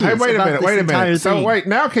Hey, wait a minute. So Thing. wait,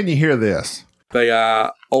 now can you hear this? They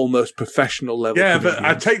are almost professional level. Yeah, but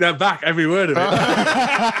comedians. I take that back, every word of it.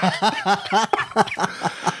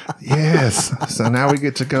 Yes. So now we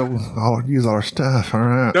get to go use all our stuff. All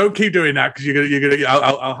right. Don't keep doing that because you're gonna.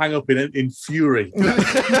 I'll hang up in fury. Welcome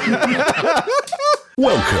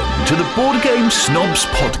to the Board Game Snobs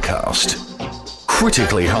Podcast.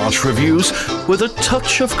 Critically harsh reviews with a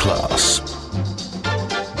touch of class.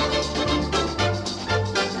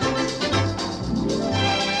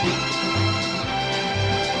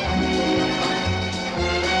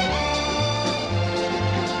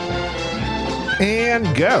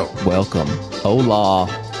 And go. Welcome, hola,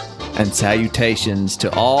 and salutations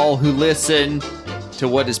to all who listen to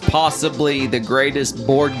what is possibly the greatest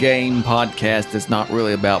board game podcast that's not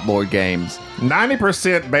really about board games.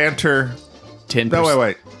 90% banter. 10%. No,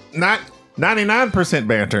 wait. Not 99%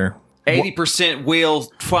 banter. 80% wheel,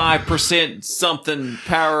 5% something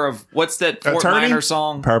power of, what's that Fort Minor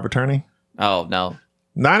song? Power of attorney. Oh, no.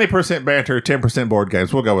 90% banter, 10% board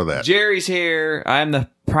games. We'll go with that. Jerry's here. I'm the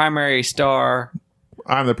primary star.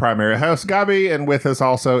 I'm the primary host, Gabi, and with us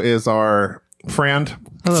also is our friend.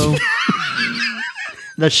 Hello.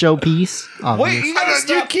 The showpiece. Wait,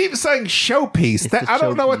 You keep saying showpiece. That, the I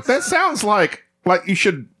don't know what showpiece. that sounds like. Like you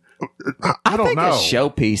should. I don't think know. a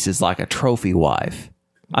showpiece is like a trophy wife.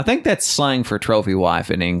 I think that's slang for trophy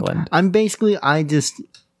wife in England. I'm basically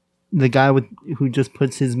the guy who just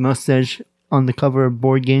puts his mustache on the cover of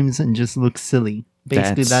board games and just looks silly.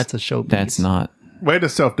 Basically, that's a showpiece. That's not. Way to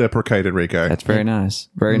self-deprecate, Enrique. That's very nice.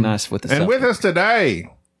 Very nice with the And with us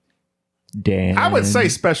today, Dan. I would say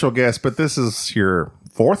special guest, but this is your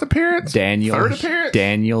fourth appearance? Daniel. Third appearance?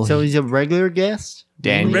 Daniel. So he's a regular guest?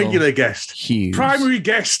 Daniel Regular guest, Hughes. primary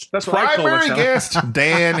guest. That's what I call Primary myself. guest,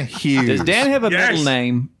 Dan Hughes. Does Dan have a Yes. middle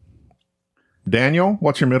name? Daniel,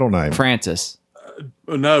 what's your middle name? Francis.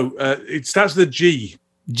 Oh, no, it starts with a G.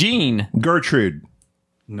 Gene. Gertrude.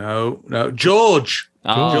 No, George.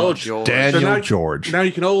 Oh, George. Daniel now, George. Now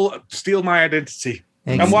you can all steal my identity.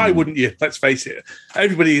 Excellent. And why wouldn't you? Let's face it.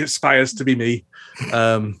 Everybody aspires to be me.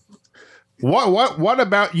 What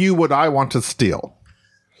about you would I want to steal?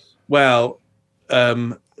 Well,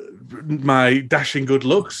 my dashing good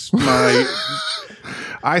looks,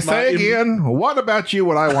 I say again, what about you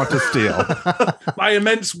would I want to steal? my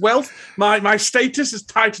immense wealth, my status as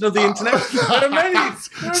Titan of the internet. There are many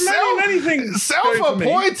things. going for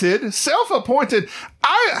me. Self-appointed.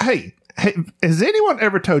 Hey, has anyone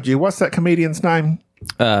ever told you what's that comedian's name?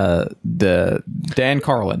 The Dan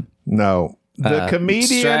Carlin. No. The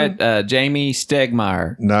comedian. Jamie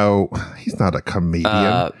Stegmaier. No, he's not a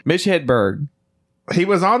comedian. Mitch Hedberg. He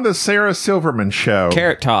was on the Sarah Silverman show.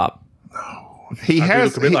 Carrot Top. He I do has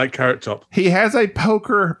look a bit like Carrot Top. he has a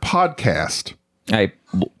poker podcast. Hey,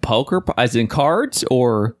 poker as in cards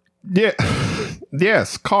or Yeah.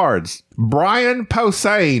 Yes, cards. Brian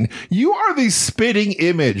Posehn. You are the spitting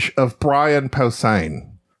image of Brian Posehn.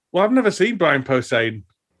 Well, I've never seen Brian Posehn.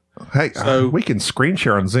 Hey, So- we can screen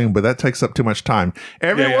share on Zoom, but that takes up too much time.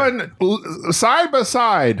 Everyone, side by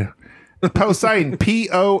side, Posehn,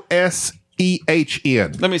 Posehn.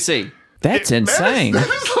 let me see. That's insane. That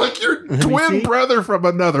is like your twin brother from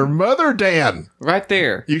another mother, Dan. Right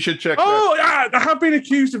there. You should check Oh, yeah, I have been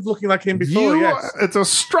accused of looking like him that. before, yes. It's a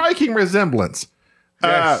striking resemblance.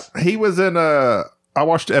 Yes. He was in I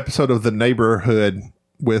watched an episode of The Neighborhood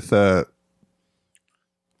with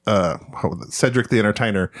Cedric the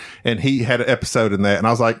Entertainer, and he had an episode in that, and I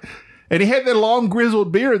was like, and he had that long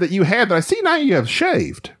grizzled beard that you had that I see now you have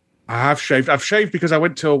shaved. I have shaved. I've shaved because I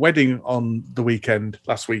went to a wedding on the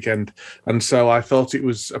last weekend, and so I thought it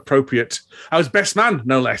was appropriate. I was best man,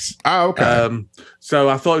 no less. Oh, okay. So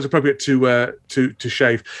I thought it was appropriate to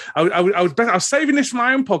shave. I was saving this for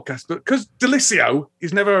my own podcast, but because Delicio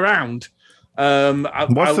is never around.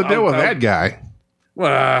 What's the deal with that guy?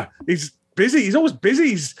 Well, he's busy. He's always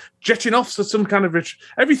busy. He's jetting off to some kind of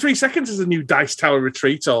every 3 seconds is a new Dice Tower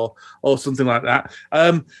retreat or something like that.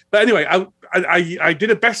 But anyway, I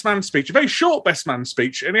did a best man speech, a very short best man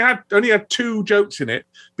speech, and it only had 2 jokes in it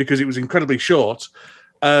because it was incredibly short.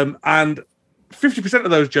 And 50%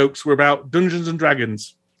 of those jokes were about Dungeons and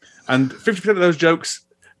Dragons, and 50% of those jokes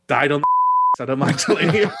died on. I don't mind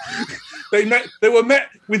telling you. They were met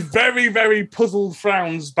with very, very puzzled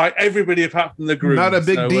frowns by everybody apart from the group. Not a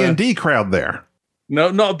big D&D crowd there.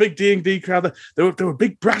 No, not a big D&D crowd. They were a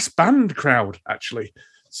big brass band crowd, actually.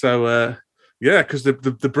 So, yeah, because the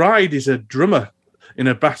bride is a drummer in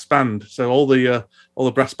a brass band. So all the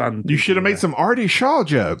brass band. You should have made some Artie Shaw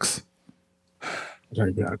jokes.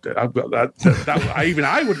 I've got that. Even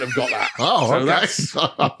I wouldn't have got that. Oh, So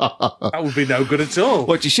okay. that would be no good at all.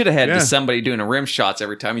 What you should have had Yeah. is somebody doing a rim shots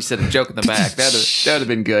every time you said a joke in the back. That'd have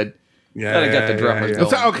been good. Yeah, That'd have got the drummers going.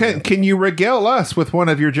 So, okay, can you regale us with one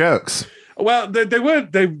of your jokes? Well, they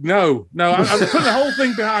weren't. No. I'm putting the whole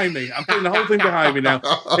thing behind me. I'm putting the whole thing behind me now.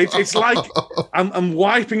 It's like I'm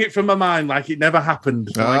wiping it from my mind, like it never happened.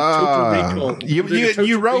 Like total recall.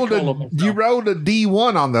 You rolled a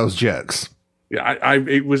D1 on those jokes. Yeah,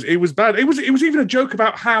 it was bad. It was even a joke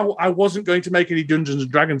about how I wasn't going to make any Dungeons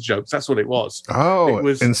and Dragons jokes. That's what it was. Oh, it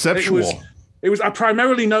was inceptual. It was. I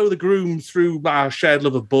primarily know the Groom through our shared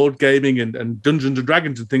love of board gaming and Dungeons and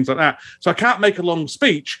Dragons and things like that. So I can't make a long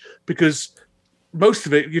speech because most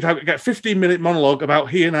of it you'd get a 15-minute monologue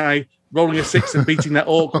about he and I rolling a 6 and beating that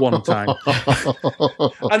orc one time.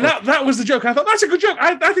 And that was the joke. I thought that's a good joke.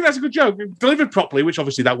 I think that's a good joke delivered properly, which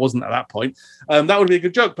obviously that wasn't at that point. That would be a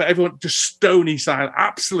good joke, but everyone just stony silence,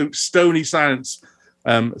 absolute stony silence.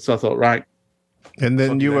 So I thought, right. And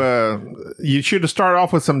then you should have started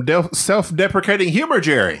off with some self-deprecating humor,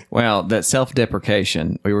 Jerry. Well, that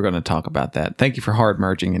self-deprecation, we were going to talk about that. Thank you for hard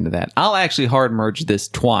merging into that. I'll actually hard merge this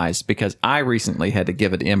twice because I recently had to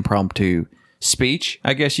give an impromptu speech,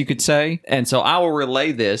 I guess you could say. And so I will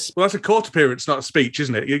relay this. Well, that's a court appearance, not a speech,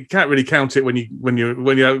 isn't it? You can't really count it when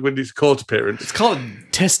it's a court appearance. It's called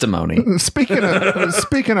testimony. Speaking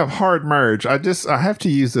of hard merge, I have to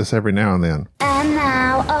use this every now and then. And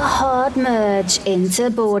now a hard merge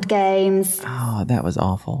into board games. Oh, that was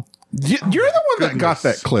awful. You're the one that got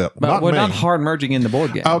that clip, But not we're me. not hard merging in the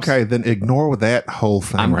board games. Okay, then ignore that whole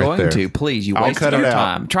thing. I'm right going there. to. Please, you I'll wasted cut it your out.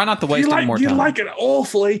 time. Try not to waste any more You're time. like an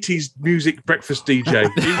awful 80s music breakfast DJ.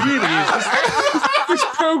 It really is. This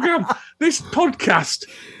program, this podcast.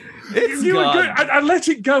 You were gone. good. I let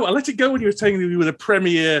it go. I let it go when you were saying that you were the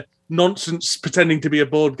premier nonsense pretending to be a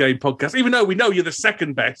board game podcast, even though we know you're the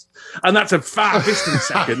second best, and that's a far distant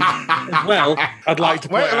second. Well, I'd like to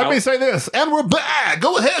point Wait, let out. me say this. And we're back.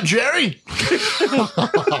 Go ahead, Jerry.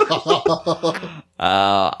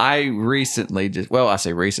 I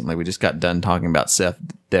say recently, we just got done talking about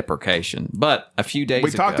self-deprecation. But a few days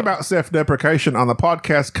We ago... talked about self-deprecation on the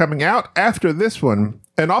podcast coming out after this one,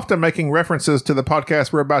 and often making references to the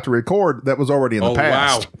podcast we're about to record that was already in the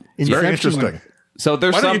past. Wow. It's very Inception. interesting. So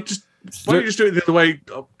there's Why some... don't you just do it the other way?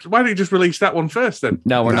 Why don't you just release that one first then?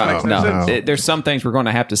 No, we're not. No, No, no. There's some things we're going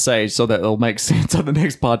to have to say so that it'll make sense on the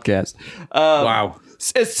next podcast. Wow.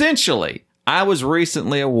 Essentially, I was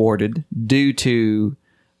recently awarded, due to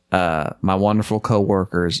my wonderful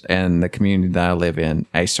coworkers and the community that I live in,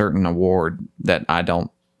 a certain award that I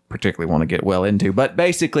don't particularly want to get well into. But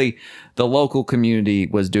basically, the local community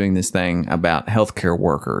was doing this thing about healthcare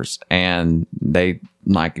workers, and it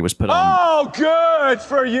was put on. Oh, good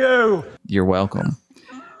for you. You're welcome.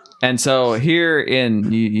 And so here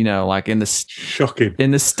in in the Shocking.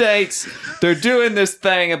 in the States, they're doing this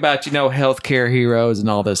thing about, healthcare heroes and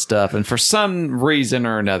all this stuff. And for some reason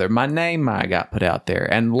or another, my name got put out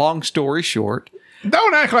there. And long story short,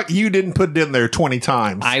 Don't act like you didn't put it in there 20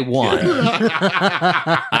 times. I won.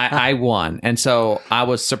 I won. And so I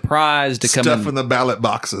was surprised to come Stuff in the ballot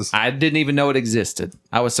boxes. I didn't even know it existed.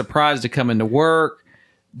 I was surprised to come into work.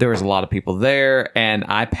 There was a lot of people there, and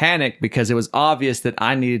I panicked because it was obvious that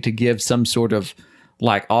I needed to give some sort of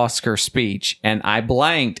Oscar speech, and I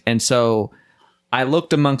blanked. And so I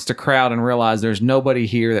looked amongst the crowd and realized there's nobody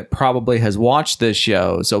here that probably has watched this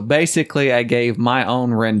show. So basically, I gave my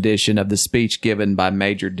own rendition of the speech given by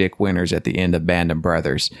Major Dick Winters at the end of Band of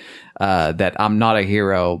Brothers. That I'm not a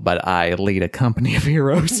hero, but I lead a company of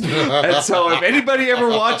heroes. And so if anybody ever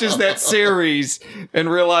watches that series and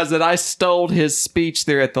realizes that I stole his speech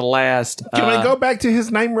there at the last... Can we go back to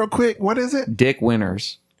his name real quick? What is it? Dick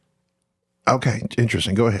Winters. Okay,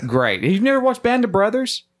 interesting. Go ahead. Great. You've never watched Band of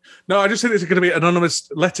Brothers? No, I just think there's going to be an anonymous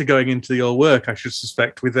letter going into your work, I should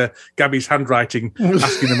suspect, with Gabby's handwriting,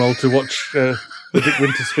 asking them all to watch the Dick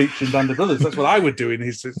Winter speech in Band of Brothers. That's what I would do in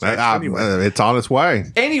his anyway. It's on its way.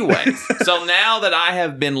 Anyway, so now that I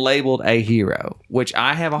have been labeled a hero, which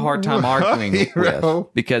I have a hard time arguing Hero.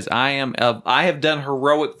 with, because I have done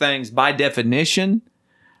heroic things by definition.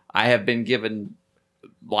 I have been given,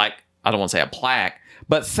 I don't want to say a plaque,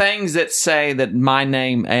 but things that say that my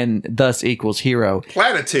name and thus equals hero.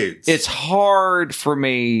 Platitudes. It's hard for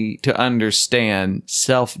me to understand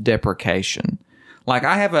self-deprecation.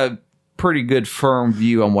 I have a pretty good firm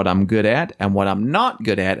view on what I'm good at and what I'm not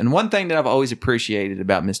good at. And one thing that I've always appreciated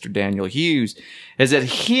about Mr. Daniel Hughes is that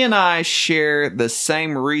he and I share the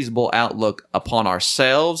same reasonable outlook upon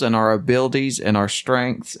ourselves and our abilities and our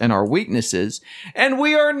strengths and our weaknesses. And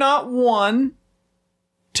we are not one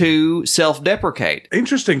to self-deprecate.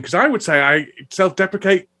 Interesting, because I would say I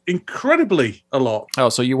self-deprecate incredibly a lot. Oh,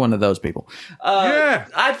 so you're one of those people. Yeah.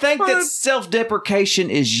 I think that self-deprecation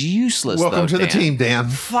is useless. Welcome to the team, Dan.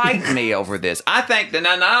 Fight me over this. I think that,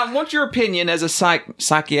 and I want your opinion as a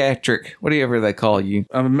psychiatric, whatever they call you.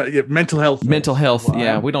 Mental health. Mental health. Wow.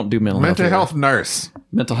 Yeah, we don't do mental health nurse.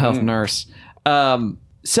 Mental health nurse.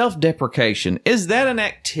 Self-deprecation, is that an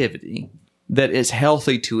activity that is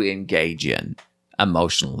healthy to engage in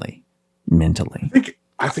emotionally, mentally?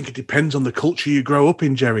 I think it depends on the culture you grow up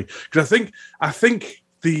in, Jerry. Because I think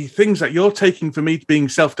the things that you're taking for me being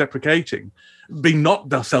self-deprecating, being not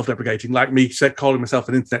self-deprecating, like me calling myself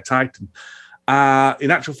an internet titan,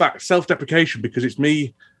 in actual fact, self-deprecation, because it's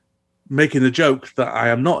me making the joke that I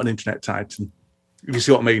am not an internet titan. If you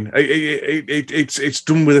see what I mean, it's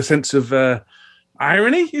done with a sense of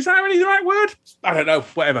irony. Is irony the right word? I don't know.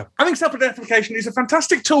 Whatever. I think self-identification is a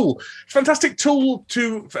fantastic tool.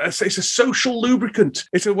 It's a social lubricant.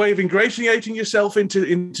 It's a way of ingratiating yourself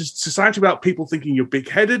into society without people thinking you're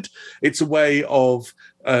big-headed. It's a way of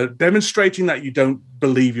demonstrating that you don't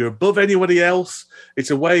believe you're above anybody else. It's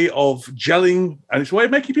a way of gelling, and it's a way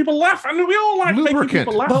of making people laugh. And we all like making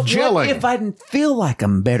people laugh. But what if I didn't feel like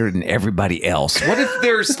I'm better than everybody else? What if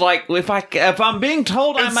there's like, if I'm being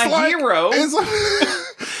told I'm a hero?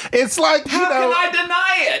 It's like, how can I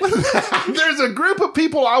deny it? There's a group of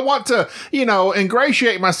people I want to,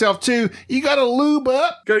 ingratiate myself to. You got to lube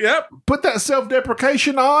up. Yep. Put that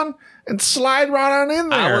self-deprecation on. And slide right on in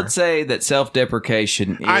there. I would say that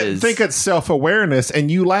self-deprecation is... I think it's self-awareness, and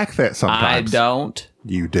you lack that sometimes. I don't.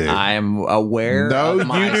 You do. I am aware of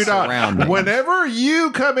my you do surroundings. Not. Whenever you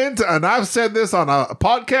come into... And I've said this on a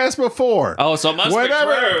podcast before. Oh, so it must be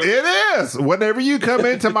true. It is. Whenever you come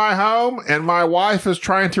into my home, and my wife is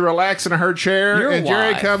trying to relax in her chair, and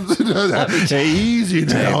Jerry comes... Easy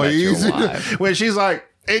now, easy. When she's like...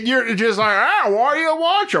 And you're just like, what are you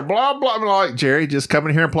watching? Blah, blah. I'm like, Jerry, just come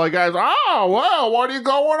in here and play guys. Oh, well, what are you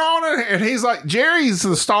going on in here? And he's like, Jerry's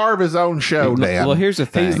the star of his own show, Dan. Well, here's the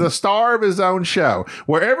thing. He's the star of his own show.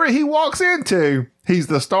 Wherever he walks into, he's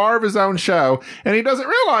the star of his own show. And he doesn't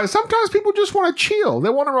realize sometimes people just want to chill. They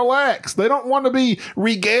want to relax. They don't want to be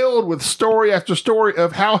regaled with story after story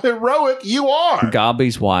of how heroic you are.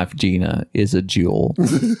 Gobby's wife, Gina, is a jewel.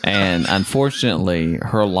 And unfortunately,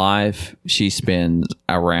 her life, she spends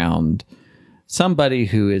around somebody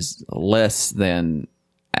who is less than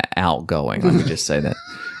outgoing. Let me just say that.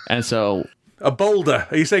 And so... A boulder.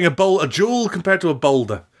 Are you saying a jewel compared to a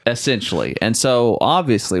boulder? Essentially. And so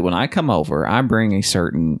obviously when I come over, I bring a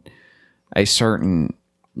certain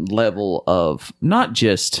level of not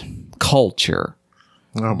just culture,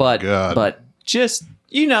 but just,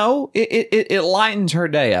 it lightens her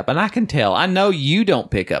day up. And I can tell. I know you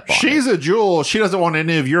don't pick up on She's a jewel. She doesn't want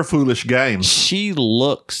any of your foolish games. She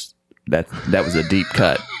looks... That was a deep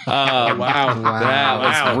cut. Wow.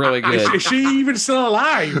 That was really good. Is she even still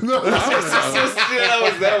alive?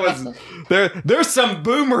 that was there's some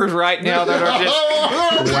boomers right now that are just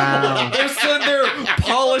they're sitting there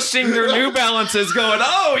polishing their New Balances going,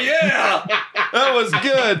 oh yeah, that was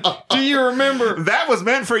good. Do you remember? That was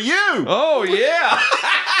meant for you. Oh yeah.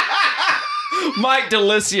 Mike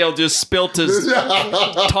DeLisio just spilt his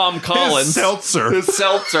Tom Collins. His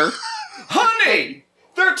seltzer. Honey!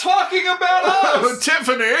 They're talking about us.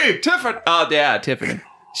 Tiffany. Oh, yeah, Tiffany.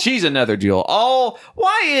 She's another jewel.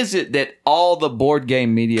 Why is it that all the board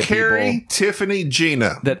game media Carrie, people... Tiffany,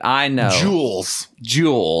 Gina. That I know.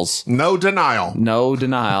 Jewels. No denial.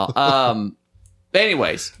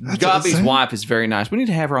 Anyways, Gobby's wife is very nice. We need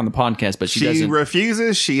to have her on the podcast, but she doesn't. She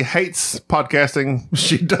refuses. She hates podcasting.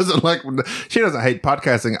 She doesn't hate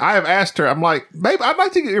podcasting. I have asked her, I'm like, babe, I'd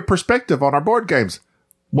like to get your perspective on our board games.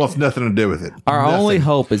 Wants nothing to do with it. Our only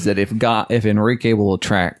hope is that if Enrique will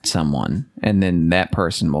attract someone, and then that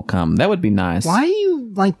person will come, that would be nice. Why are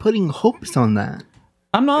you putting hopes on that?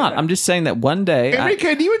 I'm not. I'm just saying that one day.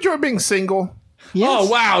 Enrique, do you enjoy being single? Yes. Oh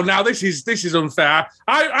wow! Now this is unfair.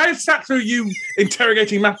 I sat through you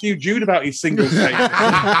interrogating Matthew Jude about his single status.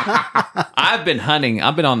 I've been hunting.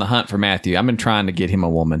 I've been on the hunt for Matthew. I've been trying to get him a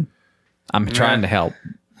woman. I'm trying to help,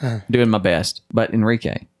 doing my best. But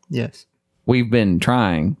Enrique, yes. We've been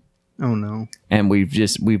trying. Oh no. And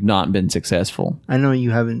we've not been successful. I know you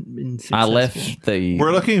haven't been successful.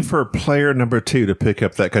 We're looking for player number 2 to pick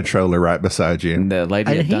up that controller right beside you. And the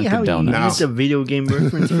lady at Dunkin' Donuts. I used a video game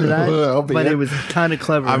reference for that, but it was kind of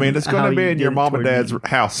clever. I mean, it's going to be in your mom and dad's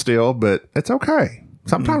house still, but it's okay.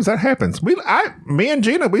 Sometimes that happens. Me and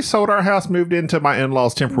Gina, we sold our house, moved into my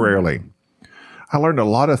in-laws temporarily. I learned a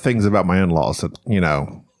lot of things about my in-laws that,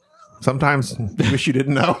 sometimes you wish you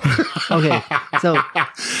didn't know. Okay, so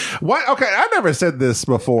What? Okay, I never said this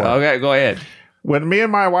before. Okay, go ahead. When me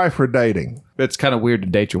and my wife were dating, It's kind of weird to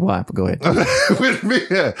date your wife, but go ahead. with me,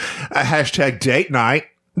 a hashtag date night.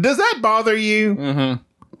 Does that bother you? Mm-hmm.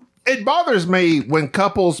 It bothers me when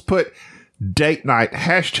couples put date night,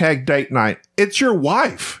 hashtag date night. It's your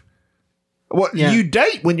wife. What you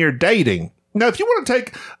date when you're dating. Now, if you want to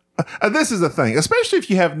take, this is the thing, especially if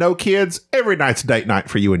you have no kids, every night's date night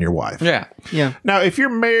for you and your wife. Yeah. Yeah. Now, if you're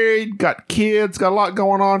married, got kids, got a lot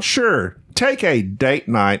going on, sure. Take a date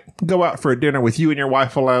night, go out for a dinner with you and your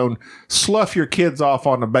wife alone, slough your kids off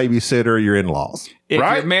on the babysitter or your in-laws. If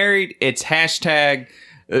right? you're married, it's hashtag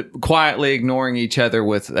quietly ignoring each other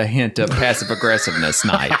with a hint of passive aggressiveness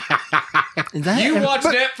night. You watch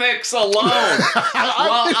Netflix alone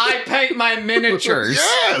while I paint my miniatures.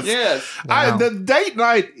 Yes. Wow. The date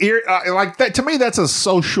night, like that, to me, that's a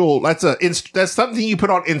social, that's something you put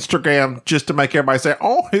on Instagram just to make everybody say,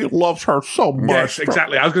 oh, he loves her so much. Yes,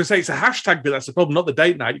 exactly. I was going to say it's a hashtag, but that's the problem, not the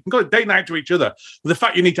date night. You can call it date night to each other. But the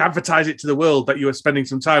fact you need to advertise it to the world that you are spending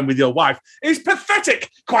some time with your wife is pathetic,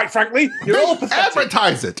 quite frankly. You're all pathetic.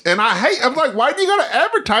 Advertise it. And I'm like, why do you got to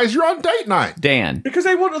advertise you're on date night? Dan. Because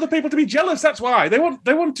they want other people to be jealous. That's why they want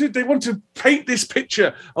to paint this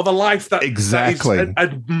picture of a life that exactly that is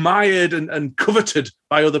admired and coveted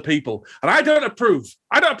by other people. And I don't approve.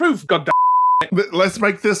 God damn. Let's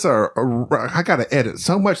make this I got to edit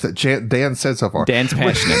so much that Dan said so far. Dan's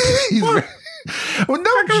passionate. Well,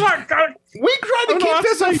 no, we try to keep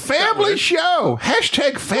this a family show.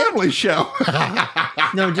 Hashtag family show.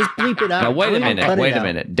 No, just bleep it out. Now, wait a Cut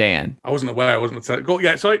minute. it out. Dan. I wasn't aware. I wasn't. Go,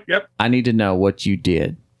 yeah, sorry. Yep. I need to know what you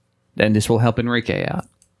did. And this will help Enrique out.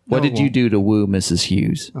 What did you do to woo Mrs.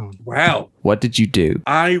 Hughes? Wow. What did you do?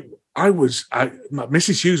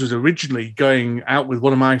 Mrs. Hughes was originally going out with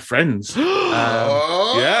one of my friends.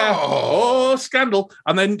 Scandal.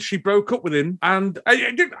 And then she broke up with him. And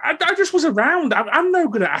I just was around. I'm no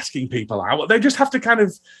good at asking people out. They just have to kind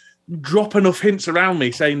of drop enough hints around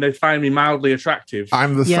me saying they find me mildly attractive.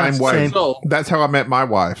 I'm the same way. Same. That's how I met my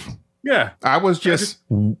wife. Yeah. I was just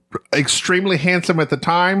extremely handsome at the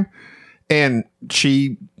time. And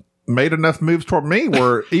she made enough moves toward me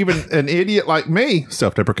where even an idiot like me,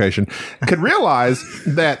 self-deprecation, could realize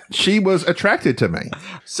that she was attracted to me.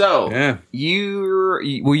 So,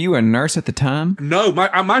 were you a nurse at the time? No,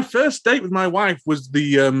 my first date with my wife was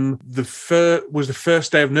the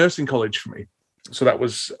first day of nursing college for me. So that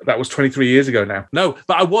was 23 years ago now. No,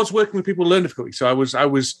 but I was working with people with learning difficulties. So I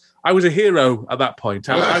was a hero at that point.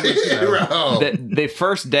 I was, the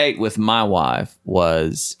first date with my wife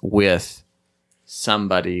was with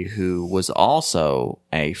somebody who was also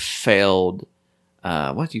a failed,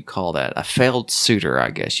 what do you call that? A failed suitor, I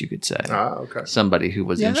guess you could say. Okay. Somebody who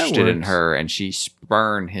was interested in her, and she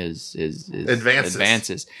spurned his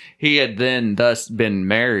advances. He had then thus been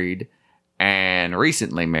married and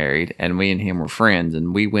recently married, and we and him were friends,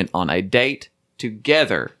 and we went on a date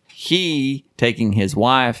together. He taking his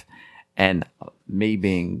wife, and me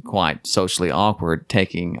being quite socially awkward,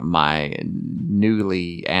 taking my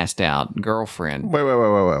newly asked out girlfriend. Wait.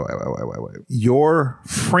 Your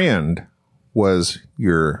friend was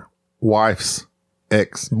your wife's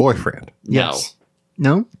ex-boyfriend. Yes.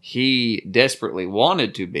 No? He desperately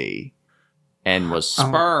wanted to be and was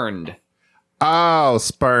spurned. Oh,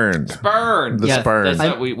 spurned. Spurned. The spurn.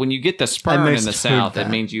 When you get the spurn in the South, it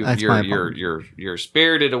means you're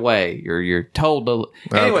spirited away. You're told to.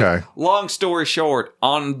 Anyway, long story short,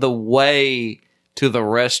 on the way to the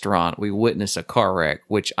restaurant, we witnessed a car wreck,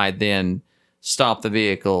 which I then stopped the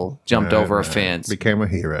vehicle, jumped over a fence, became a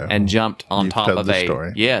hero, and jumped on top of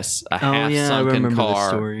a half-sunken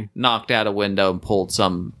car, knocked out a window, and pulled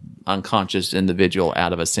some unconscious individual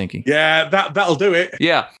out of a sinking. Yeah, that'll do it.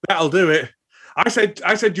 Yeah, that'll do it. I said, do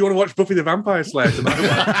you want to watch Buffy the Vampire Slayer tonight? She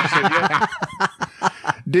said, yeah.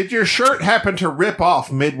 Did your shirt happen to rip off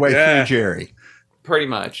midway through, Jerry? Pretty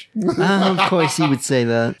much. Of course he would say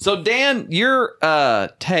that. So, Dan, your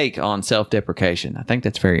take on self-deprecation, I think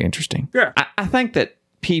that's very interesting. Yeah. I think that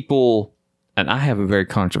people, and I have a very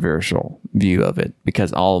controversial view of it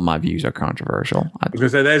because all of my views are controversial.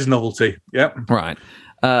 Because there's novelty. Yep. Right.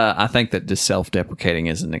 I think that just self-deprecating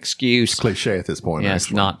is an excuse. It's cliche at this point. Yes,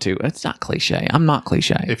 it's not cliche. I'm not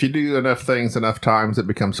cliche. If you do enough things enough times, it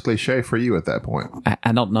becomes cliche for you at that point.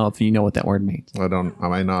 I don't know if you know what that word means. I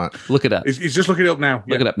may not. Look it up. He's just looking it up now.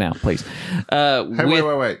 Look it up now, please. Hey,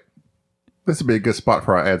 wait. This would be a good spot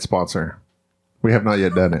for our ad sponsor. We have not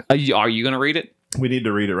yet done it. Are you going to read it? We need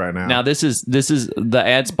to read it right now. Now this is the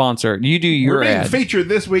ad sponsor. You do your We're being ad featured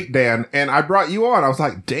this week, Dan, and I brought you on. I was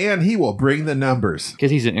like, Dan, he will bring the numbers.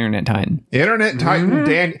 because he's an internet titan. Internet Titan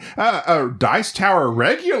Dan, Dice Tower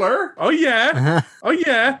regular. Oh yeah, oh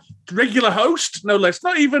yeah, regular host, no less.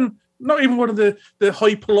 Not even one of the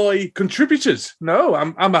hoi polloi contributors. No,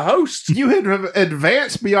 I'm a host. You have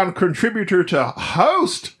advanced beyond contributor to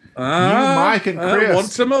host. You, Mike, and Chris.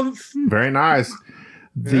 Once a month. Very nice.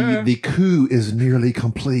 The coup is nearly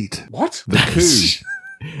complete. What? The coup.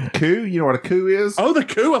 Coup? You know what a coup is? Oh, the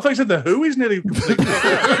coup. I thought you said the who is nearly complete.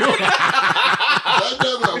 That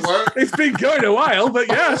doesn't work. It's been going a while, but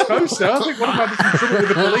yeah, I suppose so. I think one of them had some trouble with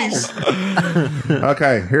the police.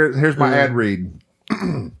 Okay, here's my ad read.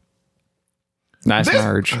 Nice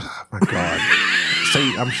merge. Oh my God.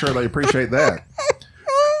 See, I'm sure they appreciate that.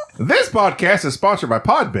 This podcast is sponsored by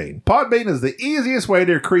Podbean. Podbean is the easiest way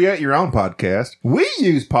to create your own podcast. We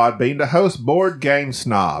use Podbean to host Board Game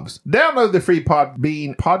Snobs. Download the free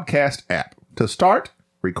Podbean podcast app to start,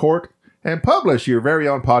 record, and publish your very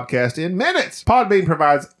own podcast in minutes. Podbean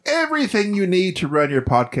provides everything you need to run your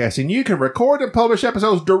podcast, and you can record and publish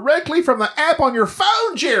episodes directly from the app on your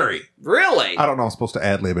phone, Jerry. Really? I don't know. I'm supposed to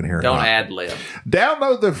ad-lib in here. Don't ad-lib.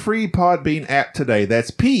 Download the free Podbean app today.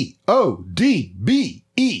 That's PODBEAN.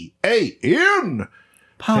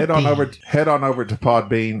 Head on over to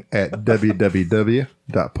Podbean at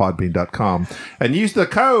www.podbean.com and use the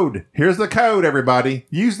code. Here's the code, everybody.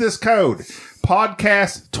 Use this code,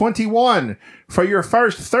 podcast21, for your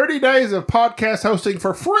first 30 days of podcast hosting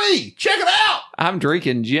for free. Check it out. I'm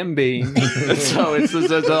drinking Jim Beam, so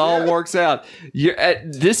it all works out.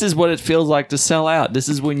 This is what it feels like to sell out. This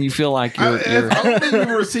is when you feel like you're only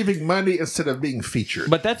you're receiving money instead of being featured.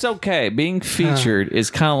 But that's okay. Being featured is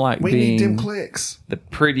kind of like we being need them clicks. The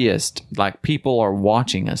prettiest. Like, people are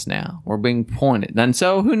watching us now. We're being pointed, and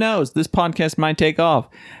so who knows? This podcast might take off,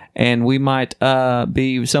 and we might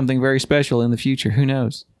be something very special in the future. Who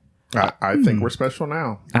knows? I think we're special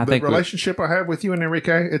now. I The think relationship I have with you and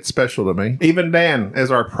Enrique, it's special to me. Even Dan,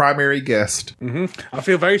 as our primary guest. I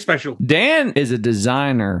feel very special. Dan is a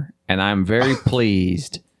designer, and I'm very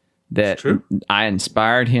pleased that I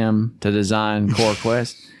inspired him to design Core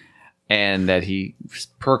Quest, and that he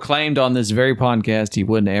proclaimed on this very podcast he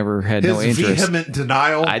wouldn't ever had no interest. His vehement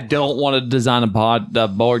denial. I don't want to design a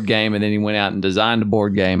board game, and then he went out and designed a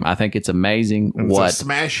board game. I think it's amazing what a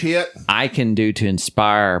smash hit I can do to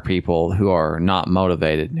inspire people who are not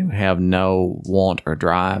motivated, who have no want or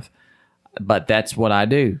drive. But that's what I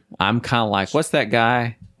do. I'm kind of like, what's that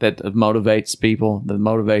guy that motivates people, the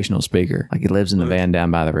motivational speaker? Like, he lives in the van down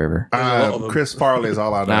by the river. Chris Farley is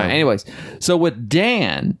all I know. Anyways, so with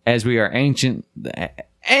Dan, as we are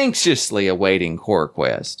anxiously awaiting Core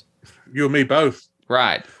Quest. You and me both.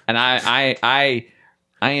 Right. And I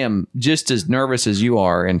am just as nervous as you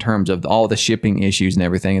are in terms of all the shipping issues and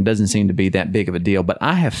everything. It doesn't seem to be that big of a deal. But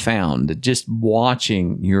I have found that just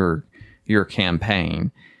watching your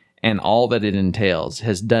campaign and all that it entails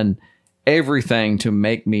has done everything to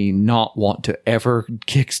make me not want to ever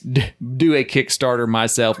do a Kickstarter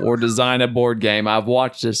myself or design a board game. I've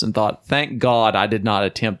watched this and thought, thank God I did not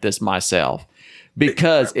attempt this myself,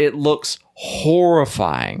 because it looks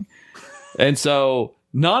horrifying. And so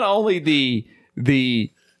not only the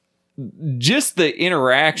just the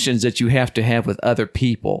interactions that you have to have with other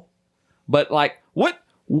people, but like,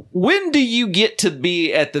 when do you get to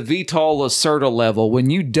be at the Vital Lacerda level when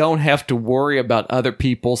you don't have to worry about other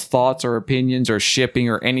people's thoughts or opinions or shipping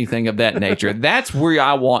or anything of that nature? That's where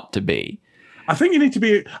I want to be. I think you need to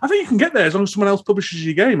be. I think you can get there as long as someone else publishes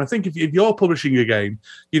your game. I think if you're publishing your game,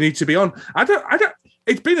 you need to be on. I don't.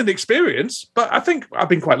 It's been an experience, but I think I've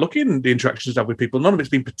been quite lucky in the interactions I've had with people. None of it's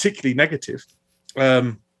been particularly negative.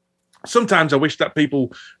 Sometimes I wish that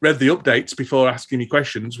people read the updates before asking me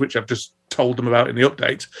questions, which I've just told them about in the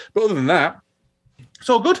update. But other than that, it's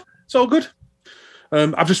all good. It's all good.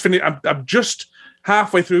 I've just finished. I'm just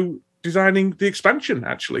halfway through designing the expansion,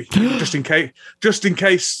 actually, just in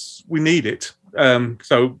case we need it.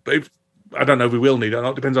 So I don't know if we will need it.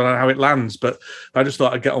 It depends on how it lands. But I just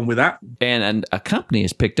thought I'd get on with that. And a company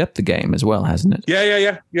has picked up the game as well, hasn't it?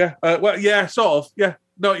 Yeah. Well, yeah, sort of. Yeah.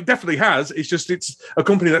 No, it definitely has. It's a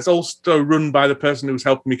company that's also run by the person who was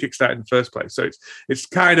helping me kickstart in the first place. So it's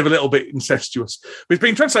kind of a little bit incestuous. But it's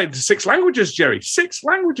been translated to 6 languages, Jerry. 6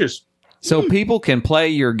 languages. So people can play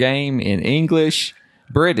your game in English,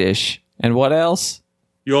 British, and what else?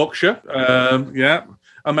 Yorkshire. Yeah.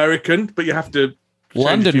 American, but you have to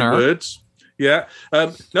change a few words. Yeah.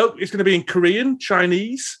 No, it's going to be in Korean,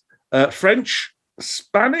 Chinese, French,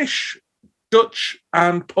 Spanish, Dutch,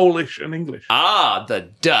 and Polish and English. Ah, the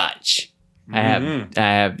Dutch.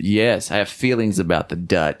 I have feelings about the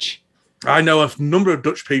Dutch. I know a number of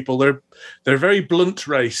Dutch people. They're a very blunt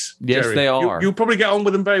race. Yes, Jerry. they are. You probably get on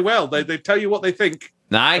with them very well. They tell you what they think.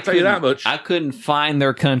 I'll tell you that much. I couldn't find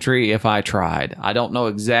their country if I tried. I don't know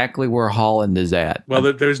exactly where Holland is at. Well,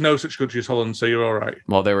 there is no such country as Holland, so you're all right.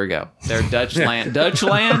 Well, there we go. They're Dutch land. Dutch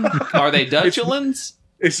land? Are they Dutchlands?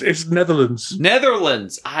 It's Netherlands.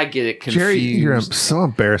 Netherlands. I get it confused. Jerry, you're so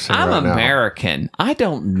embarrassing. I'm right American. Now. I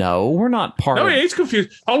don't know. We're not part of. No, it's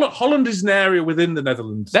confused. Holland is an area within the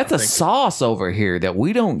Netherlands. That's a sauce over here that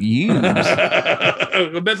we don't use.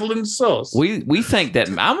 Netherlands sauce. We think that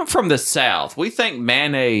I'm from the South. We think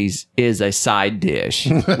mayonnaise is a side dish.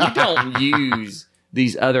 We don't use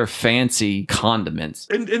these other fancy condiments.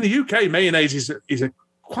 In the UK, mayonnaise is a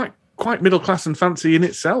quite middle class and fancy in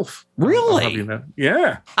itself. Really? I'll have you know.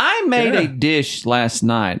 Yeah. I made a dish last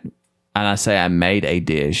night. And I say I made a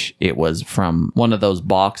dish. It was from one of those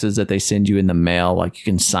boxes that they send you in the mail. Like you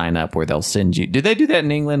can sign up where they'll send you. Do they do that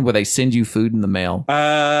in England where they send you food in the mail?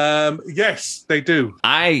 Yes, they do.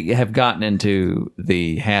 I have gotten into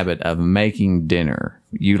the habit of making dinner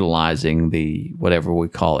utilizing the whatever we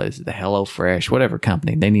call it, the HelloFresh, whatever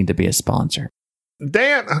company. They need to be a sponsor.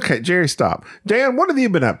 Dan, okay, Jerry, stop. Dan, what have you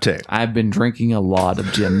been up to? I've been drinking a lot of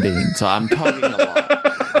Jim Beam, so I'm talking a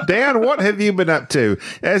lot. Dan, what have you been up to?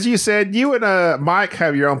 As you said, you and Mike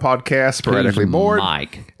have your own podcast, Sporadically Bored.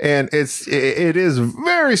 Mike. And it is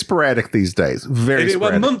very sporadic these days. Very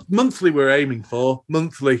sporadic. Well, monthly we're aiming for.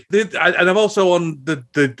 Monthly. And I'm also on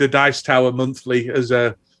the Dice Tower monthly as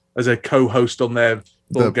a co-host on their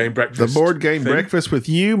Board Game Breakfast. The Board Game thing. Breakfast with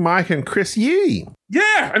you, Mike, and Chris Yee.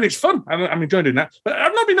 Yeah, and it's fun. I'm enjoying doing that. But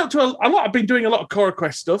I've not been up to a lot. I've been doing a lot of Cora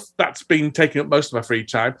Quest stuff. That's been taking up most of my free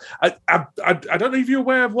time. I don't know if you're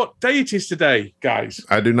aware of what day it is today, guys.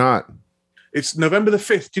 I do not. It's November the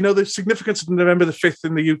 5th. Do you know the significance of November the 5th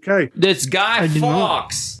in the UK? It's Guy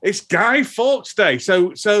Fawkes. It's Guy Fawkes Day.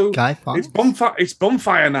 So Guy Fawkes? It's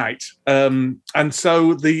bonfire night. And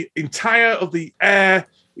so the entire of the air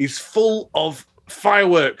is full of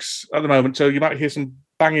fireworks at the moment. So you might hear some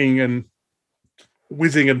banging and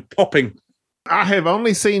whizzing and popping. I have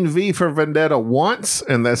only seen V for Vendetta once,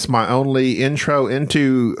 and that's my only intro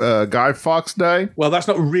into Guy Fawkes Day. Well, that's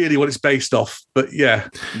not really what it's based off, but yeah.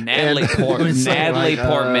 Natalie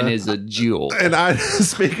Portman is a jewel. And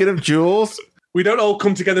speaking of jewels, we don't all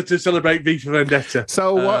come together to celebrate V for Vendetta.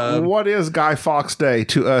 So what is Guy Fawkes Day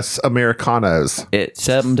to us Americanos? It's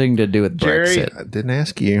something to do with Brexit. Jerry, I didn't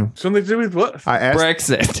ask you. Something to do with what? I asked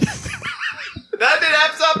Brexit. That did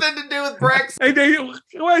have something to do with Brexit. Hey,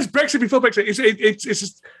 where's Brexit before Brexit? It's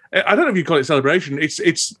just, I don't know if you call it celebration.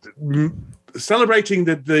 It's celebrating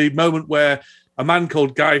the moment where a man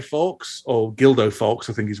called Guy Fawkes, or Gildo Fawkes,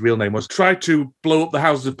 I think his real name was, tried to blow up the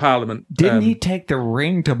Houses of Parliament. Didn't he take the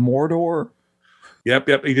ring to Mordor? Yep,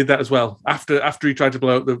 he did that as well. After he tried to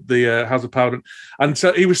blow up the House of Parliament. And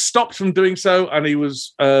so he was stopped from doing so, and he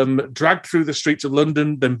was dragged through the streets of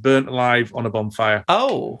London, then burnt alive on a bonfire.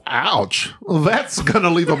 Oh. Ouch. Well, that's going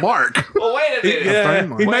to leave a mark. Well, wait a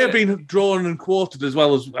minute. He may have been drawn and quartered as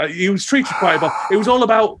well as... he was treated quite well. It was all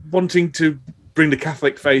about wanting to bring the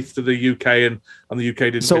Catholic faith to the UK, and the UK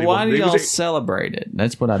didn't. So really why do y'all it. celebrate it?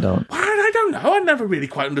 That's what I don't... I don't know. I never really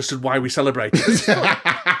quite understood why we celebrate it.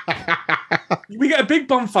 We get a big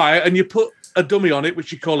bonfire and you put a dummy on it,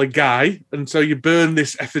 which you call a guy, and so you burn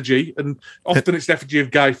this effigy, and often it's the effigy of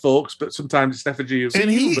Guy Fawkes, but sometimes it's the effigy of...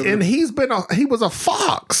 he was a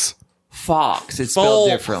fox. Fox. It's spelled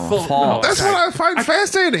differently. Fox. That's what I find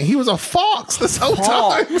fascinating. He was a fox this whole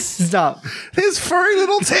time. Stop. His furry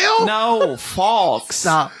little tail. No, Fox.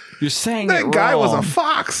 Stop. You're saying that it wrong. guy was a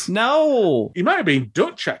fox. No. He might have been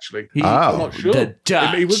Dutch, actually. I'm not sure. The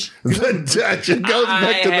Dutch. The Dutch. It goes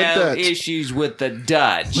back to the Dutch. I have issues with the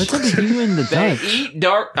Dutch. What's up with you and the They Dutch? eat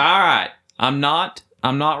dark. All right. I'm not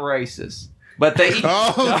racist. But they eat.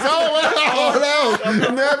 No.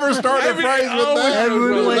 Never start a phrase with that.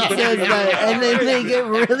 Everyone says that, and then they get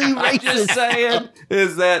really I'm just racist. saying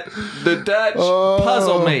is that the Dutch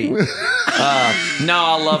puzzle me. No,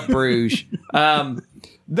 I love Bruges.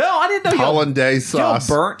 No, I didn't know Hollandaise sauce.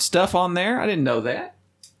 y'all burnt stuff on there. I didn't know that.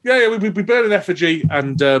 Yeah, we burn an effigy,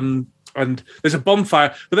 and there's a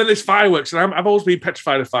bonfire, but then there's fireworks, and I've always been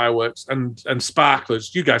petrified of fireworks and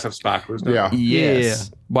sparklers. You guys have sparklers, don't you? Yeah.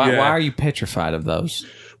 Yes. Why are you petrified of those?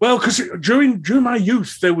 Well, because during my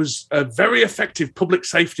youth, there was a very effective public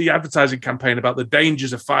safety advertising campaign about the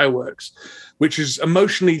dangers of fireworks, which has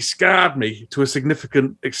emotionally scarred me to a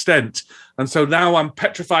significant extent. And so now I'm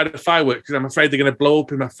petrified of fireworks because I'm afraid they're going to blow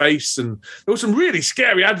up in my face. And there were some really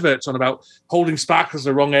scary adverts on about holding sparklers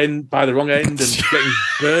by the wrong end and getting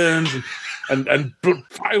burns. and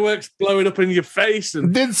fireworks blowing up in your face.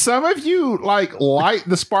 And did some of you like light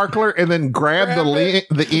the sparkler and then grab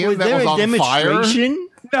the end that was on fire?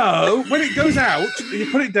 No, when it goes out, you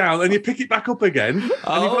put it down and you pick it back up again.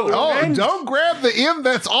 Don't grab the end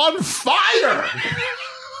that's on fire.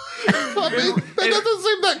 I mean, that doesn't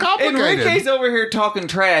seem that complicated. Enrique's over here talking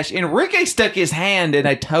trash. Enrique stuck his hand in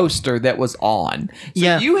a toaster that was on.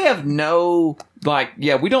 So you have no,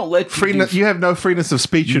 we don't let you you have no freeness of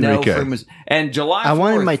speech, Enrique. And July 4th, I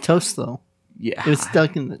wanted my toast, though. Yeah. It was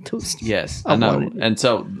stuck in the toaster. Yes, I know. And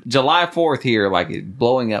so July 4th here,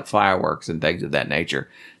 blowing up fireworks and things of that nature.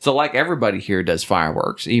 So everybody here does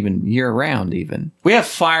fireworks, even year-round even. We have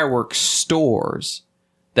fireworks stores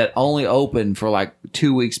that only open for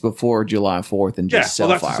 2 weeks before July 4th and just sell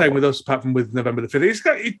that's fireworks. The same with us, apart from with November the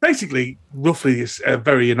 5th. It basically, roughly, is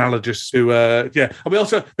very analogous to, And we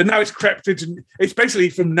also, but now it's crept into, it's basically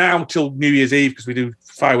from now till New Year's Eve, because we do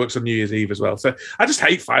fireworks on New Year's Eve as well. So I just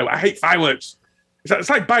hate fireworks. I hate fireworks. It's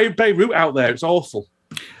like Beirut out there. It's awful.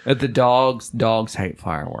 The dogs hate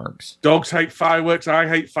fireworks. Dogs hate fireworks. I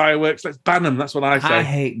hate fireworks. Let's ban them. That's what I say. I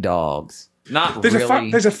hate dogs.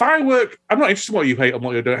 There's a firework. I'm not interested in what you hate and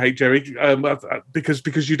what you don't hate, Jerry,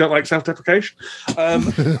 because you don't like self-deprecation.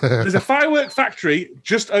 There's a firework factory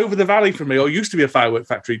just over the valley from me, or used to be a firework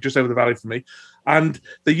factory just over the valley from me, and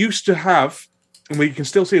they used to have, and we can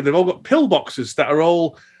still see they've all got pillboxes that are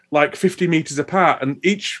all 50 meters apart, and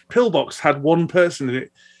each pillbox had one person in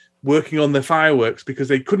it working on their fireworks because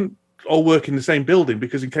they couldn't all work in the same building,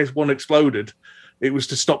 because in case one exploded, it was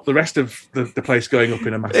to stop the rest of the place going up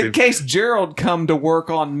in a massive... In case Gerald come to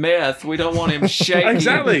work on meth, we don't want him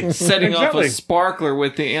shaking, setting off a sparkler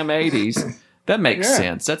with the M80s. That makes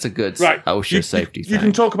sense. That's a good OSHA safety thing. You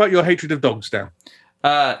can talk about your hatred of dogs now.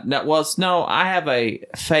 No, I have a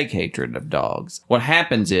fake hatred of dogs. What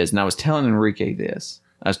happens is, and I was telling Enrique this,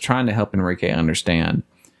 I was trying to help Enrique understand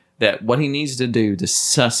that what he needs to do to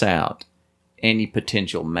suss out any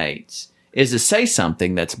potential mates is to say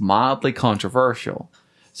something that's mildly controversial.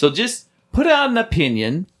 So just put out an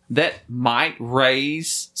opinion that might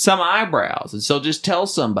raise some eyebrows. And so just tell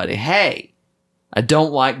somebody, hey, I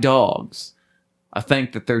don't like dogs. I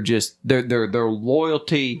think that they're just, their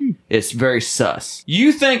loyalty is very sus.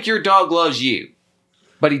 You think your dog loves you,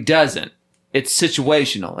 but he doesn't. It's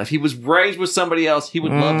situational. If he was raised with somebody else, he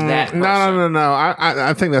would love that person. No.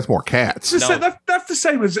 I think that's more cats. That's the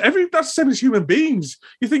same as that's the same as human beings.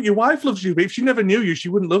 You think your wife loves you, but if she never knew you, she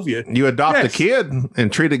wouldn't love you. You adopt a kid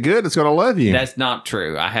and treat it good, it's going to love you. That's not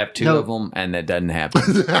true. I have two of them, and that doesn't happen.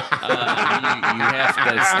 You have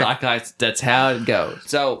to. That's how it goes.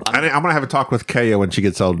 So I'm going to have a talk with Kaya when she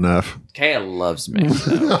gets old enough. Kaya loves me.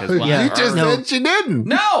 You just said she didn't.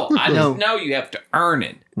 No, I just know you have to earn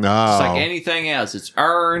it. No, it's like anything else. It's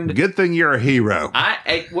earned. Good thing you're a hero.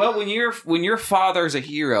 When your father's a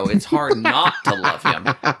hero, it's hard not to love him.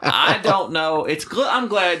 I don't know. I'm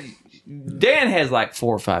glad. Dan has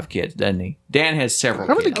 4 or 5 kids, doesn't he? Dan has several.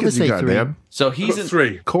 How many kids you got, Dan? So he's in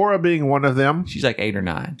 3. Cora being one of them. She's 8 or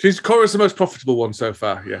 9. Cora's the most profitable one so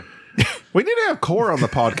far. Yeah. We need to have Cora on the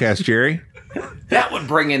podcast, Jerry. That would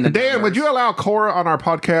bring in the Dan, numbers. would you allow Cora on our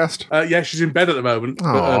podcast? Yeah, she's in bed at the moment.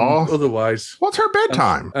 But, otherwise, what's her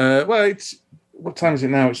bedtime? What time is it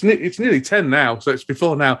now? It's nearly 10 now, so it's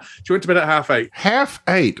before now. She went to bed at 8:30.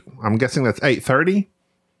 8:30. I'm guessing that's 8:30.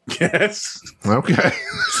 Yes. Okay.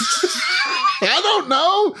 I don't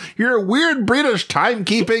know. You're a weird British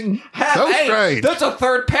timekeeping. So strange. That's a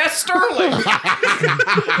third past Sterling.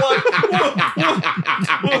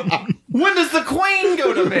 When does the Queen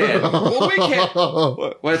go to bed? Well, we can't.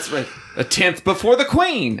 What's a 10th before the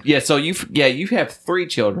Queen? Yeah. So you have 3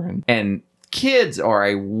 children, and kids are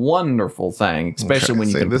a wonderful thing, especially when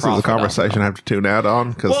you can. This is a conversation I have to tune out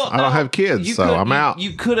on because I don't have kids, so I'm out.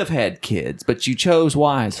 You could have had kids, but you chose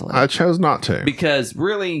wisely. I chose not to because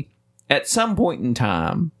really, at some point in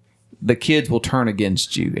time, the kids will turn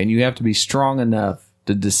against you, and you have to be strong enough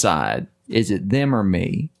to decide: is it them or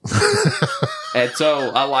me? And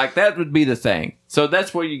so that would be the thing. So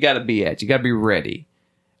that's where you got to be at. You got to be ready,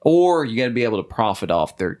 or you got to be able to profit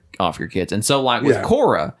off your kids. And so with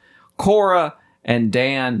Cora and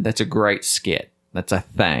Dan, that's a great skit. That's a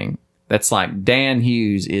thing. That's Dan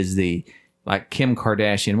Hughes is the Kim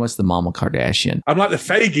Kardashian. What's the Mama Kardashian? I'm like the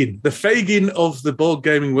Fagin of the board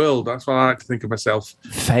gaming world. That's what I like to think of myself.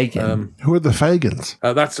 Fagin. Who are the Fagins?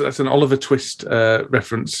 That's an Oliver Twist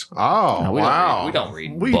reference. Oh, no, wow. We don't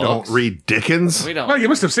read We books. don't read Dickens. We don't. Well, you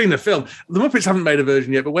must have seen the film. The Muppets haven't made a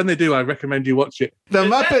version yet, but when they do, I recommend you watch it. The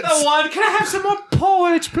Is Muppets. that the one? Can I have some more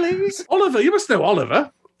porridge, please? Oliver, you must know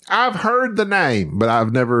Oliver. I've heard the name, but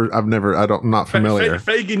I'm not familiar.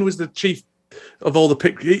 Fagin was the chief of all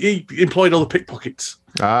the he employed all the pickpockets.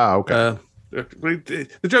 Ah, okay. The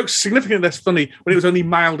joke's significantly less funny when it was only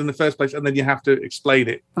mild in the first place, and then you have to explain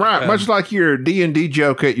it. Right, much like your D&D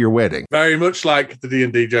joke at your wedding. Very much like the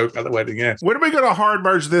D&D joke at the wedding, yes. When are we going to hard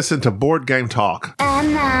merge this into board game talk?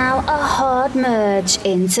 And now a hard merge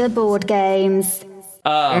into board games.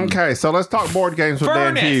 Okay, so let's talk board games with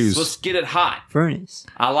Dan Hughes. Let's get it hot. Furnace.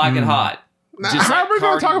 I like it hot. Now, how are we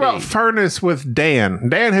going to talk about Furnace with Dan?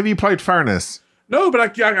 Dan, have you played Furnace? No, but I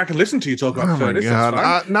can listen to you talk about Furnace.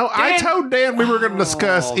 I told Dan we were going to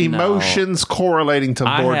discuss emotions correlating to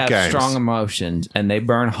board games. I have strong emotions, and they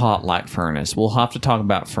burn hot like Furnace. We'll have to talk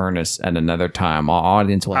about Furnace at another time. Our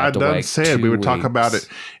audience will have to wait. I said we would talk about it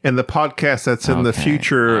in the podcast that's in the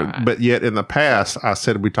future, but yet in the past, I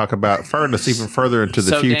said we'd talk about Furnace even further into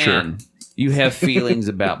the future. Dan, you have feelings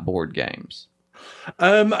about board games.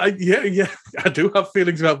 I do have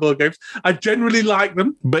feelings about board games. I generally like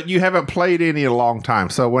them, but you haven't played any in a long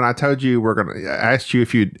time. So when I told you we're going to ask you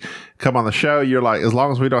if you'd come on the show, you're like, as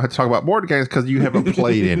long as we don't have to talk about board games, because you haven't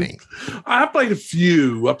played any. I have played a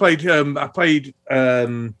few. I played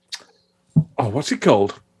what's it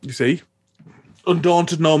called? You see,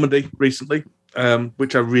 Undaunted Normandy recently,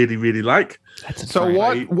 which I really, really like. So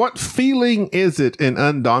what feeling is it in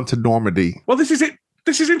Undaunted Normandy? Well, this is it.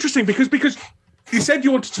 This is interesting because you said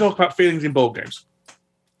you wanted to talk about feelings in board games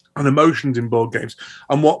and emotions in board games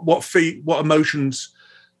and what emotions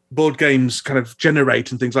board games kind of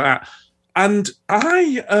generate and things like that. And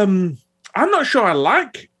I'm not sure I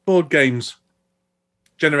like board games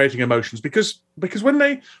generating emotions because when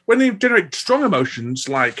they generate strong emotions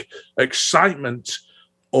like excitement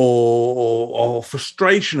or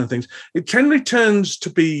frustration and things, it generally turns to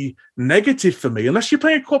be negative for me unless you're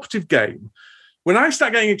playing a cooperative game. When I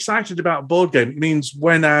start getting excited about a board game, it means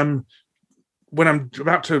when I'm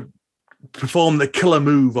about to perform the killer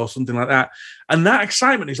move or something like that. And that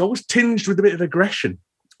excitement is always tinged with a bit of aggression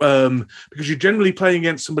because you're generally playing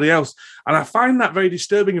against somebody else. And I find that very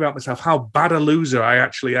disturbing about myself, how bad a loser I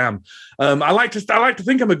actually am. I like to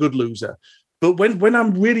think I'm a good loser. But when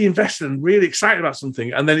I'm really invested and really excited about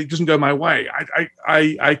something and then it doesn't go my way,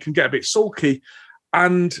 I can get a bit sulky.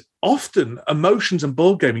 And often emotions and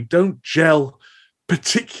board gaming don't gel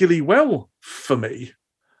particularly well for me.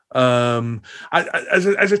 As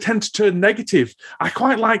I tend to turn negative, I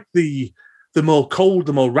quite like the more cold,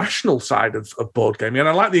 the more rational side of board gaming. And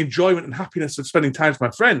I like the enjoyment and happiness of spending time with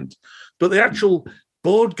my friend. But the actual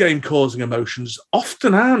board game causing emotions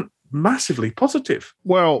often aren't massively positive.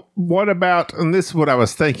 Well, what about, and this is what I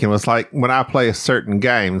was thinking, was like when I play certain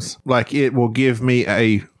games, like it will give me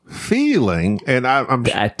a feeling, and I'm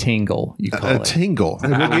a tingle. You call it a tingle. It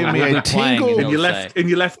will give me a tingle in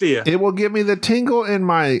your left ear. It will give me the tingle in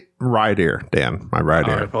my right ear, Dan. My right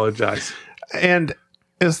ear. I apologize. And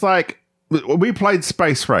it's like we played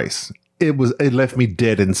Space Race. It left me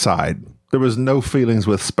dead inside. There was no feelings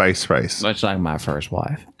with Space Race. Much like my first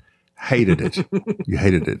wife. Hated it. You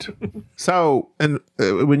hated it. So, and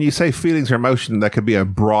when you say feelings or emotion, that could be a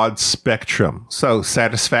broad spectrum. So,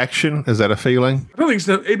 satisfaction, is that a feeling? I don't think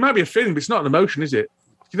so. It might be a feeling, but it's not an emotion, is it?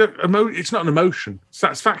 It's not an emotion.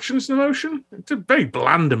 Satisfaction is an emotion. It's a very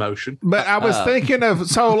bland emotion. But I was thinking of,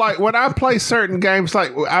 so like when I play certain games,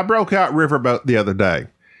 like I broke out Riverboat the other day,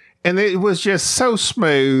 and it was just so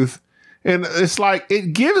smooth. And it's like,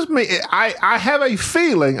 it gives me, I have a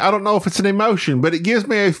feeling, I don't know if it's an emotion, but it gives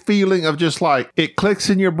me a feeling of just like, it clicks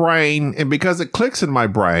in your brain. And because it clicks in my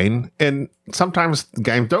brain, and sometimes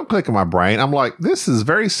games don't click in my brain, I'm like, this is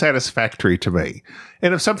very satisfactory to me.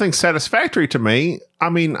 And if something's satisfactory to me,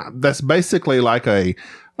 I mean, that's basically like a,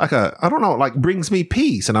 I don't know, like brings me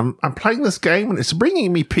peace. And I'm playing this game and it's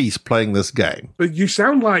bringing me peace playing this game. But you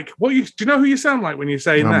sound like, do you know who you sound like when you're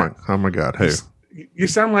saying that? Oh my God, who? You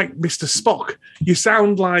sound like Mr. Spock. You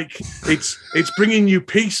sound like it's bringing you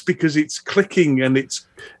peace because it's clicking and it's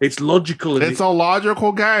logical. And it's a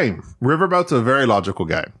logical game. Riverboat's a very logical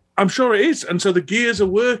game. I'm sure it is. And so the gears are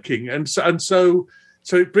working. And so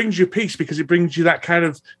it brings you peace because it brings you that kind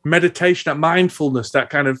of meditation, that mindfulness, that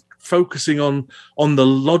kind of focusing on the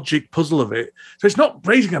logic puzzle of it. So it's not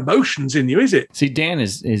raising emotions in you, is it? See, Dan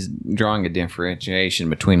is drawing a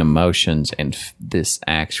differentiation between emotions and this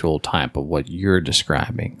actual type of what you're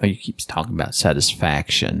describing. He keeps talking about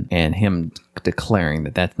satisfaction and him declaring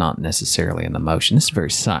that that's not necessarily an emotion. This is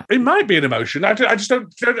very subtle. It might be an emotion. I just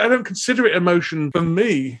don't consider it emotion for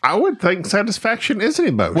me. I would think satisfaction is an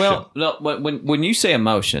emotion. Well, no, when you say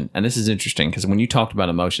emotion, and this is interesting because when you talked about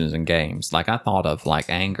emotions in games, like I thought of like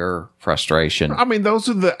anger, frustration. I mean, those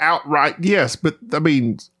are the outright, yes, but I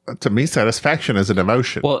mean, to me, satisfaction is an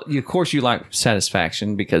emotion. Well, of course you like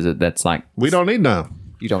satisfaction because that's like... We don't need none.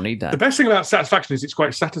 You don't need that. The best thing about satisfaction is it's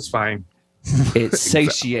quite satisfying. It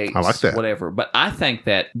satiates I like that. whatever. But I think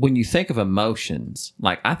that when you think of emotions,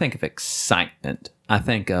 like I think of excitement, I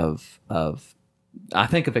think of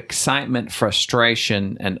excitement,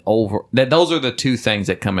 frustration, and those are the two things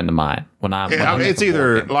that come into mind when I. It's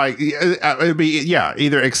either like it'd be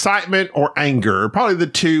either excitement or anger. Probably the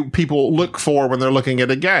two people look for when they're looking at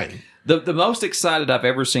a game. The most excited I've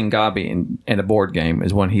ever seen Gabi in a board game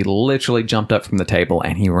is when he literally jumped up from the table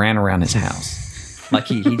and he ran around his house. Like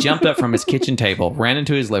he jumped up from his kitchen table, ran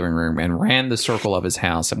into his living room, and ran the circle of his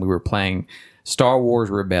house, and we were playing Star Wars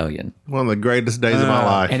Rebellion. One of the greatest days of my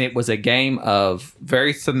life. And it was a game of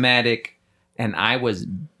very thematic, and I was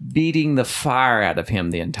beating the fire out of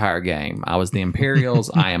him the entire game. I was the Imperials.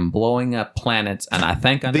 I am blowing up planets, and I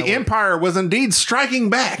think I know the Empire was indeed striking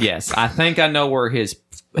back. Yes, I think I know where his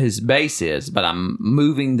base is, but I'm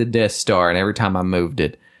moving the Death Star, and every time I moved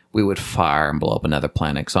it, we would fire and blow up another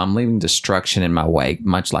planet. So I'm leaving destruction in my wake,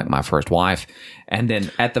 much like my first wife. And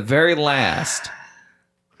then at the very last,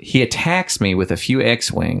 he attacks me with a few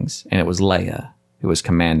X-Wings, and it was Leia who was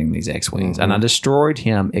commanding these X-Wings. And I destroyed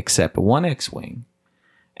him except one X-Wing.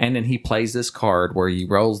 And then he plays this card where he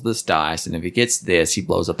rolls this dice, and if he gets this, he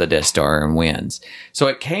blows up the Death Star and wins. So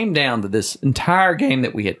it came down to this entire game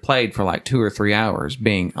that we had played for like 2 or 3 hours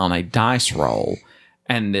being on a dice roll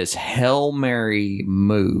and this Hail Mary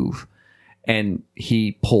move. And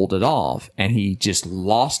he pulled it off, and he just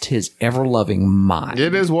lost his ever-loving mind.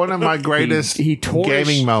 It is one of my greatest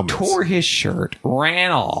gaming moments. Tore his shirt,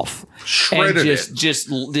 ran off, shredded and just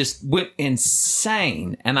went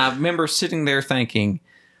insane. And I remember sitting there thinking,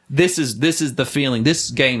 this is the feeling. This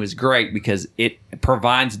game is great because it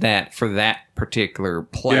provides that for that particular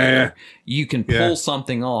player. Yeah. You can pull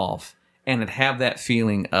something off and have that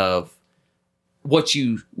feeling of what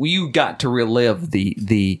you got to relive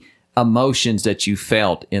the emotions that you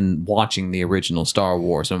felt in watching the original Star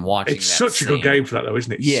Wars and watching. It's such a good game for that, though,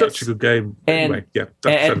 isn't it? Yes. Such a good game. Anyway,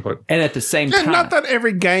 that's the point. And at the same time, not that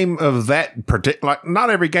every game of that particular, not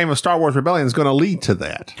every game of Star Wars Rebellion is going to lead to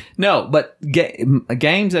that. No, but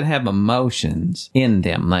games that have emotions in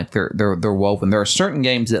them, like they're woven. There are certain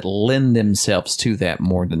games that lend themselves to that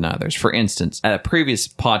more than others. For instance, at a previous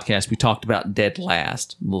podcast, we talked about Dead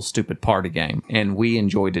Last, a little stupid party game, and we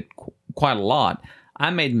enjoyed it quite a lot. I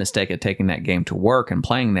made the mistake of taking that game to work and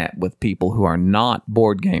playing that with people who are not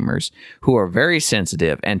board gamers, who are very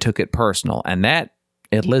sensitive, and took it personal. And that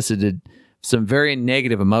elicited some very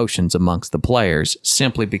negative emotions amongst the players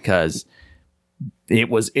simply because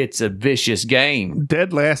it's a vicious game.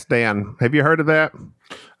 Dead Last Dan. Have you heard of that?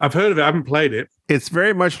 I've heard of it. I haven't played it. It's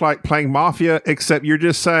very much like playing Mafia, except you're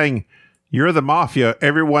just saying, you're the Mafia.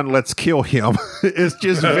 Everyone, let's kill him. It's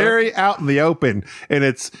just very out in the open. And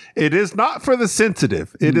it is not for the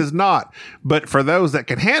sensitive. It is not. But for those that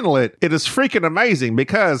can handle it, it is freaking amazing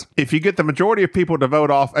because if you get the majority of people to vote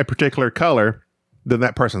off a particular color, then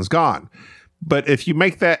that person's gone. But if you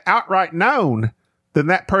make that outright known, then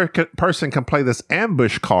that person can play this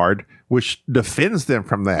ambush card, which defends them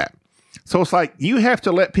from that. So it's like you have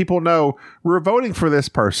to let people know we're voting for this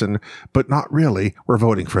person, but not really. We're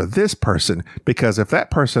voting for this person because if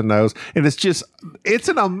that person knows, and it's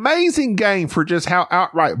an amazing game for just how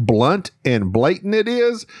outright blunt and blatant it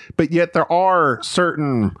is. But yet there are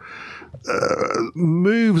certain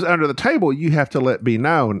moves under the table you have to let be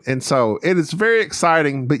known. And so it is very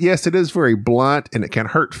exciting. But yes, it is very blunt and it can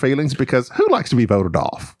hurt feelings because who likes to be voted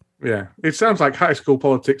off? Yeah, it sounds like High School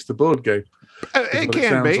Politics, the board game. It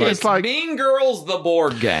can be. It's like Mean Girls, the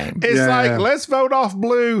board game. It's like, let's vote off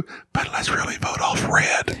blue, but let's really vote off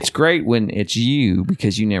red. It's great when it's you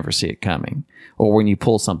because you never see it coming. Or when you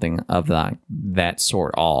pull something of that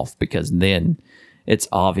sort off because then it's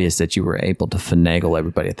obvious that you were able to finagle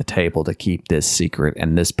everybody at the table to keep this secret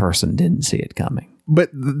and this person didn't see it coming.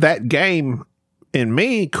 But that game in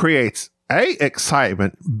me creates A,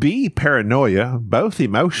 excitement, B, paranoia, both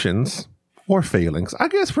emotions or feelings. I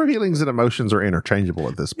guess feelings and emotions are interchangeable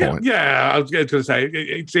at this point. Yeah, I was going to say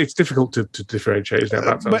it's difficult to differentiate now.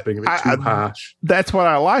 That sounds being a bit too harsh. That's what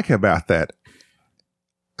I like about that.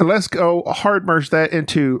 And let's go hard merge that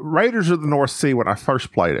into Raiders of the North Sea when I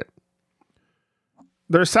first played it.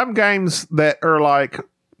 There's some games that are like,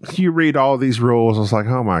 you read all these rules, it's like,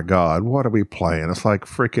 oh my God, what are we playing? It's like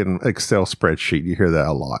freaking Excel spreadsheet. You hear that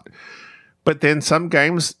a lot. But then some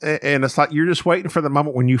games, and it's like you're just waiting for the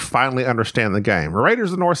moment when you finally understand the game.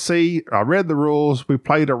 Raiders of the North Sea, I read the rules, we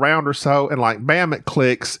played a round or so, and like, bam, it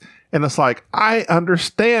clicks. And it's like, I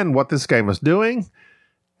understand what this game is doing,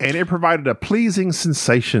 and it provided a pleasing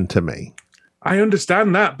sensation to me. I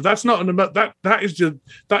understand that, but that's not that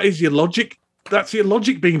is your logic. that's your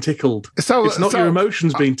logic being tickled. So it's not your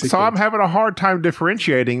emotions being tickled. So I'm having a hard time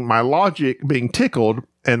differentiating my logic being tickled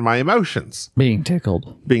and my emotions being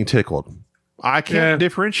tickled. I can't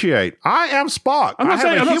differentiate. I am Spock. I'm not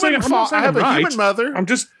saying I have a human mother. I'm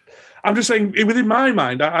just saying within my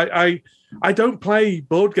mind, I don't play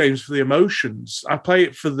board games for the emotions. I play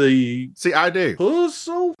it for the I do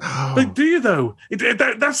puzzle. Oh. But do you though?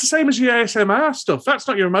 That's the same as your ASMR stuff. That's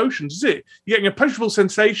not your emotions, is it? You're getting a pleasurable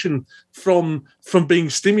sensation from being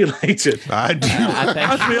stimulated. I do,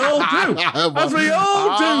 as we all do. As we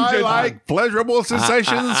all do. I like pleasurable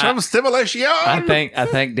sensations from stimulation. I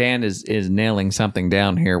think Dan is nailing something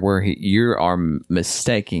down here where you are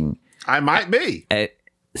mistaking. I might be.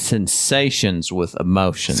 Sensations with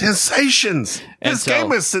emotions. Sensations. This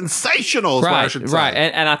game is sensational, is what I should say. Right.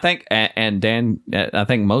 And I think, and Dan, I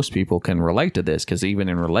think most people can relate to this because even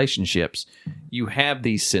in relationships, you have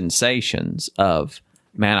these sensations of,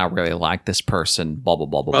 man, I really like this person, blah, blah,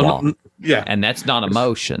 blah, blah, blah. Yeah. And that's not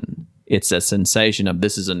emotion. It's a sensation of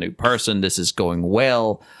this is a new person. This is going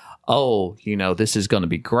well. Oh, this is going to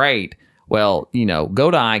be great. Well, go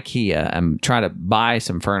to IKEA and try to buy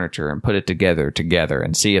some furniture and put it together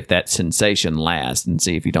and see if that sensation lasts and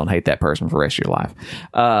see if you don't hate that person for the rest of your life.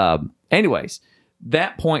 Anyways,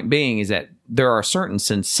 that point being is that there are certain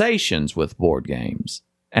sensations with board games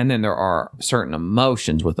and then there are certain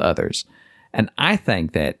emotions with others. And I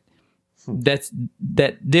think that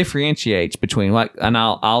differentiates between and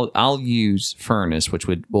I'll use Furnace, which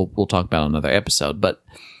we'll talk about in another episode, but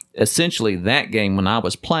essentially that game when I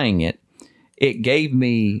was playing it gave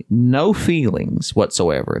me no feelings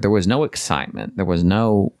whatsoever. There was no excitement. There was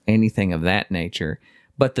no anything of that nature,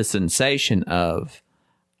 but the sensation of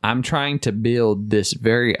I'm trying to build this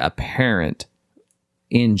very apparent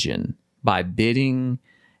engine by bidding,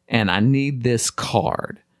 and I need this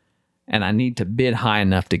card, and I need to bid high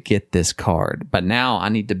enough to get this card. But now I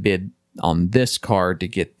need to bid on this card to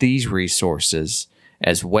get these resources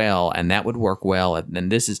as well, and that would work well.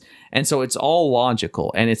 And so it's all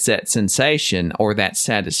logical, and it's that sensation or that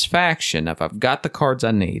satisfaction of I've got the cards I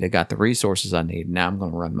need, I got the resources I need, now I'm going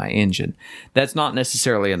to run my engine. That's not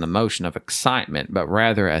necessarily an emotion of excitement, but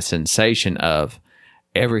rather a sensation of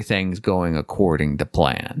everything's going according to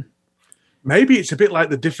plan. Maybe it's a bit like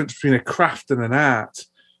the difference between a craft and an art,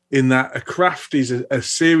 in that a craft is a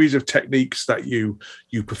series of techniques that you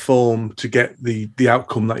perform to get the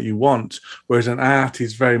outcome that you want, whereas an art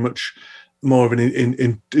is very much more of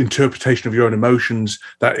an interpretation of your own emotions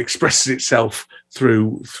that expresses itself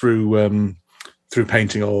through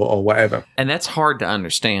painting or whatever. And that's hard to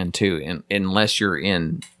understand too, unless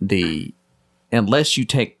you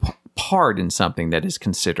take part in something that is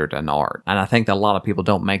considered an art. And I think that a lot of people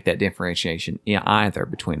don't make that differentiation either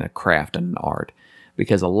between a craft and an art.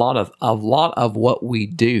 Because a lot of what we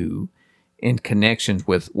do in connections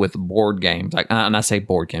with board games, and I say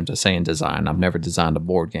board games, I say in design. I've never designed a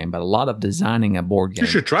board game, but a lot of designing a board game. You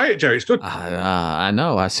should try it, Jerry. It's good. I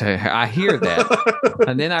know. I hear that,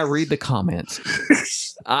 and then I read the comments.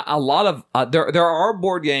 A lot of there are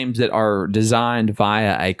board games that are designed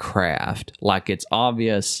via a craft, like it's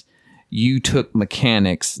obvious. You took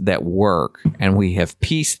mechanics that work, and we have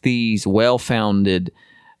pieced these well-founded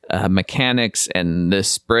mechanics and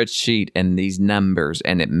this spreadsheet and these numbers,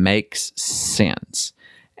 and it makes sense.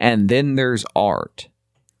 And then there's art.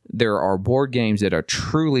 There are board games that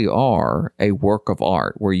truly are a work of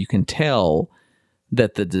art, where you can tell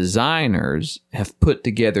that the designers have put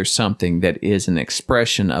together something that is an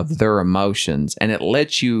expression of their emotions, and it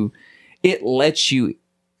lets you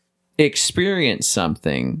experience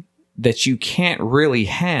something that you can't really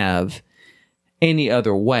have any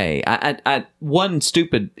other way. One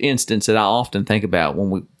stupid instance that I often think about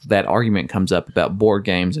when that argument comes up about board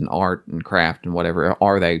games and art and craft and whatever,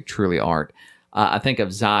 are they truly art? I think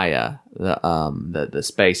of Zaya, the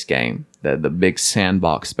space game, the big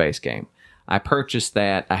sandbox space game. I purchased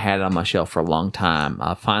that. I had it on my shelf for a long time.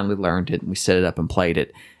 I finally learned it, and we set it up and played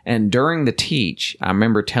it. And during the teach, I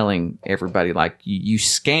remember telling everybody, you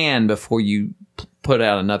scan before you put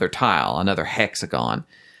out another tile, another hexagon.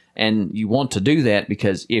 And you want to do that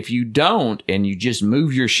because if you don't and you just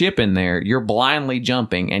move your ship in there, you're blindly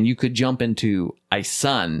jumping, and you could jump into a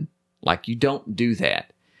sun. You don't do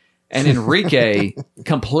that. And Enrique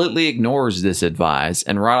completely ignores this advice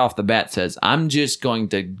and right off the bat says, I'm just going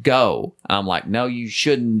to go. And I'm like, no, you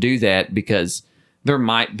shouldn't do that because there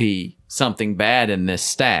might be something bad in this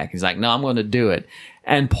stack. He's like, no, I'm going to do it.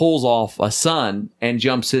 And pulls off a sun and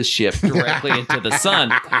jumps his ship directly into the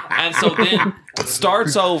sun. And so then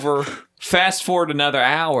starts over, Fast forward another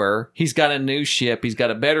hour, he's got a new ship, he's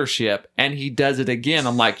got a better ship, and he does it again.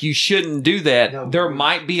 I'm like, you shouldn't do that. No, there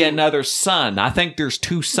might be another sun. I think there's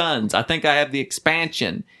 2 suns. I think I have the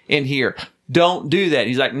expansion in here. Don't do that.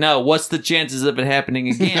 He's like, no, what's the chances of it happening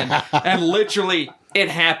again? And literally, it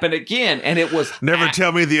happened again. And it was... Never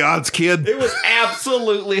tell me the odds, kid. It was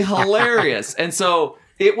absolutely hilarious. And so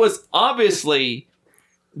it was obviously,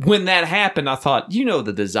 when that happened, I thought,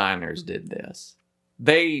 the designers did this.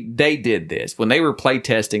 They did this. When they were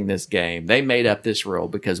playtesting this game, they made up this rule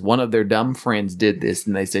because one of their dumb friends did this,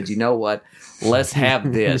 and they said, you know what? Let's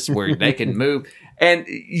have this where they can move. And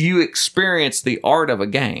you experience the art of a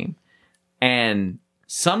game. And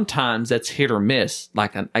sometimes that's hit or miss.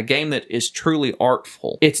 Like a game that is truly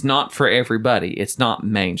artful. It's not for everybody. It's not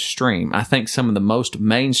mainstream. I think some of the most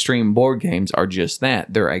mainstream board games are just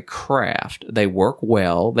that. They're a craft. They work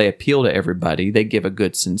well. They appeal to everybody. They give a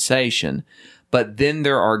good sensation. But then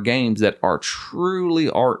there are games that are truly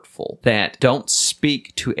artful that don't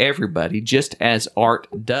speak to everybody just as art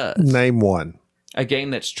does. Name one. A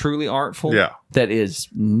game that's truly artful? Yeah. That is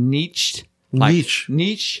niched.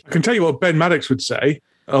 Niche. I can tell you what Ben Maddox would say,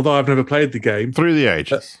 although I've never played the game. Through the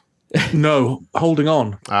Ages. No, Holding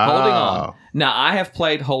On. Holding On. Now, I have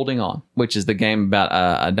played Holding On, which is the game about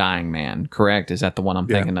a dying man, correct? Is that the one I'm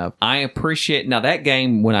thinking of? I appreciate... Now, that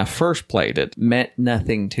game, when I first played it, meant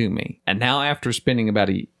nothing to me. And now, after spending about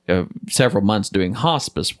several months doing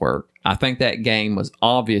hospice work, I think that game was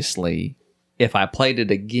obviously... If I played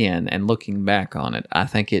it again and looking back on it, I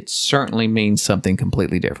think it certainly means something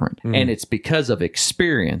completely different. And it's because of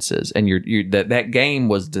experiences. And that game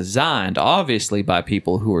was designed, obviously, by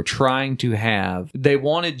people who are trying to they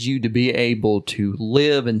wanted you to be able to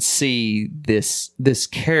live and see this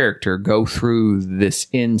character go through this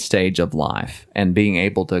end stage of life and being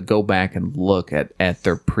able to go back and look at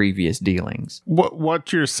their previous dealings.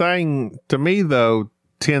 What you're saying to me, though,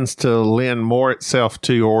 tends to lend more itself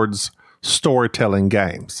towards storytelling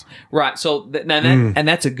games, right? So and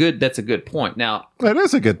that's a good point. Now that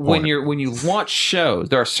is a good point. When you watch shows,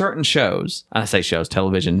 there are certain shows, I say shows,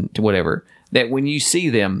 television, whatever, that when you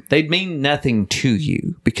see them, they mean nothing to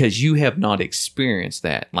you because you have not experienced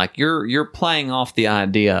that. Like you're playing off the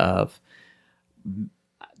idea of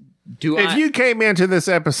if you came into this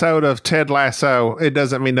episode of Ted Lasso, it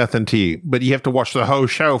doesn't mean nothing to you, but you have to watch the whole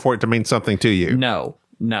show for it to mean something to you.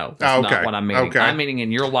 No, that's not what I'm meaning. Okay. I'm meaning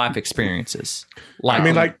in your life experiences.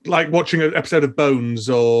 Like watching an episode of Bones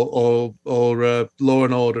or Law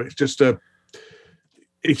and Order. It's just a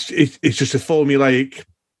formulaic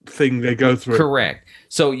thing they go through. Correct.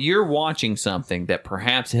 So you're watching something that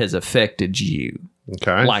perhaps has affected you.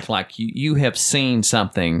 Okay. Like you have seen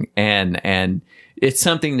something and it's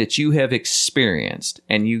something that you have experienced,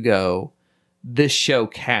 and you go, this show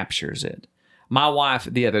captures it. My wife,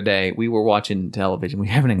 the other day, we were watching television. We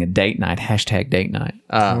were having a date night, #date night.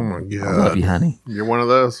 Oh, my God. I love you, honey. You're one of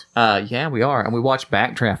those? Yeah, we are. And we watched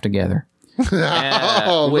Backdraft together.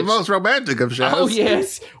 The most romantic of shows. Oh,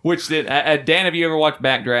 yes. Which did. Dan, have you ever watched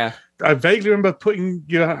Backdraft? I vaguely remember putting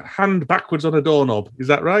your hand backwards on a doorknob. Is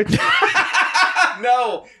that right?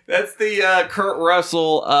 No, that's the Kurt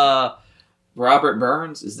Russell, Robert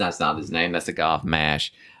Burns. That's not his name. That's the guy off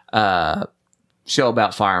MASH. Show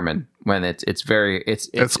about firemen. When it's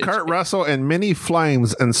Kurt Russell and many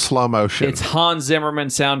flames in slow motion. It's Hans Zimmerman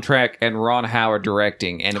soundtrack and Ron Howard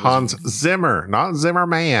directing. And Hans Zimmer, not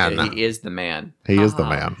Zimmerman. He is the man. He is the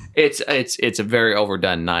man. It's a very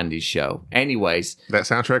overdone 90s show. Anyways, that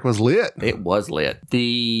soundtrack was lit. It was lit.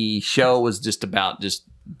 The show was just about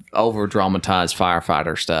over dramatized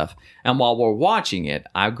firefighter stuff. And while we're watching it,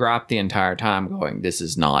 I griped the entire time going, this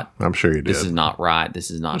is not. I'm sure you did. This is not right. This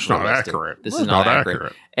is not. It's not accurate. This is not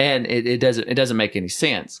accurate. And it doesn't make any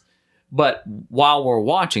sense. But while we're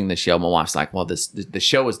watching the show, my wife's like, well, the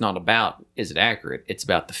show is not about, is it accurate? It's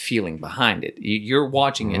about the feeling behind it. You're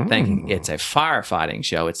watching it thinking it's a firefighting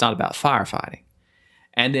show. It's not about firefighting.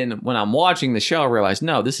 And then when I'm watching the show, I realize,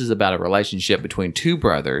 no, this is about a relationship between two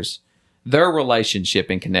brothers, their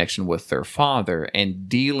relationship in connection with their father, and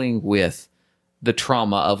dealing with the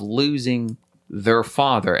trauma of losing their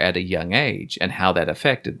father at a young age and how that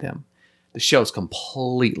affected them. The show's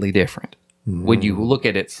completely different when you look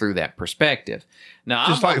at it through that perspective. Now,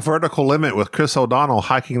 just like Vertical Limit with Chris O'Donnell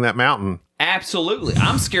hiking that mountain. Absolutely.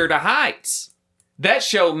 I'm scared of heights. That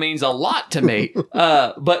show means a lot to me.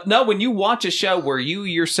 But no, when you watch a show where you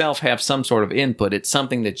yourself have some sort of input, it's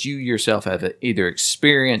something that you yourself have either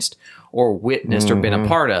experienced or witnessed or been a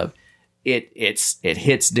part of, it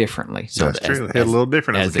hits differently. So that's true. It hit a little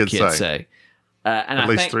different, as the kids say. And at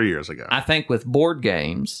least 3 years ago. I think with board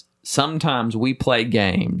games, sometimes we play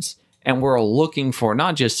games And we're looking for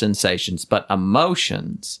not just sensations, but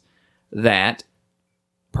emotions that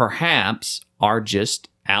perhaps are just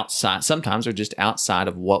outside, sometimes are just outside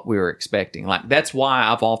of what we were expecting. Like, that's why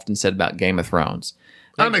I've often said about Game of Thrones.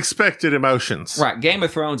 Unexpected emotions. Right. Game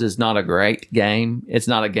of Thrones is not a great game. It's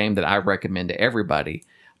not a game that I recommend to everybody.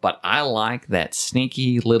 But I like that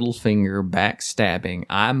sneaky little finger backstabbing.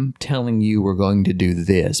 I'm telling you we're going to do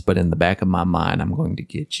this, but in the back of my mind, I'm going to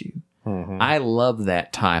get you. Mm-hmm. I love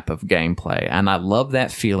that type of gameplay, and I love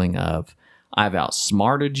that feeling of I've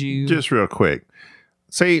outsmarted you. Just real quick.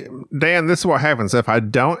 See, Dan, this is what happens. If I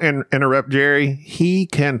don't interrupt Jerry, he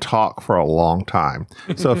can talk for a long time.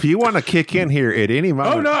 So if you want to kick in here at any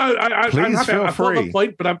moment, I'm happy. feel I've free. got the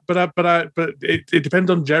point, but it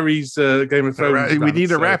depends on Jerry's Game of Thrones. Right, we need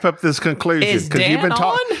to wrap up this conclusion. Is Dan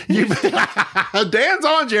on? Dan's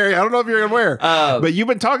on, Jerry. I don't know if you're aware, but you've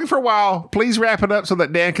been talking for a while. Please wrap it up so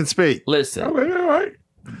that Dan can speak. Listen, all right.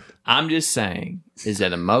 I'm just saying is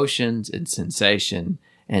that emotions and sensation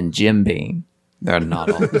and Jim Beam, they're not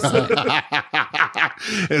all the same.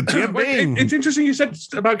 Jim Beam. It's interesting you said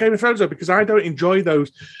about Game of Thrones, though, because I don't enjoy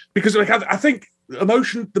those. Because like I think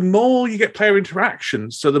emotion, the more you get player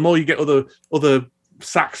interactions, so the more you get other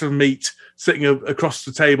sacks of meat sitting across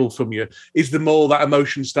the table from you, is the more that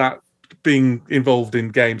emotions start being involved in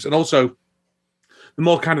games. And also, the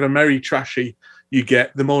more kind of a merry trashy you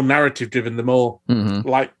get, the more narrative driven, the more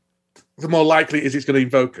the more likely is it's going to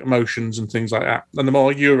invoke emotions and things like that. And the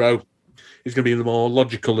more Euro is going to be the more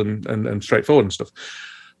logical and straightforward and stuff.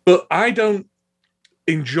 But I don't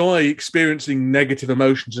enjoy experiencing negative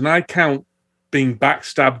emotions, and I count being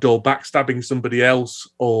backstabbed or backstabbing somebody else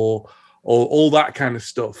or all that kind of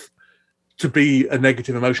stuff to be a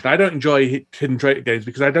negative emotion. I don't enjoy hidden traitor games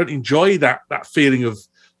because I don't enjoy that feeling of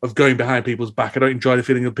going behind people's back. I don't enjoy the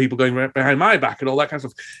feeling of people going behind my back and all that kind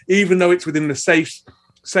of stuff, even though it's within the safe,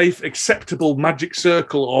 acceptable magic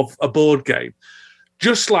circle of a board game.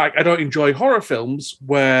 Just like I don't enjoy horror films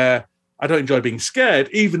where I don't enjoy being scared,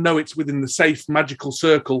 even though it's within the safe, magical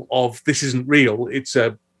circle of this isn't real, it's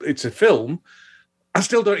a film. I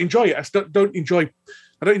still don't enjoy it. I don't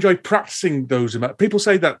enjoy practicing those. People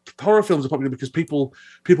say that horror films are popular because people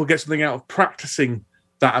get something out of practicing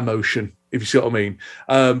that emotion, if you see what I mean.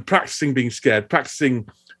 Practicing being scared, practicing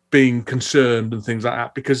being concerned and things like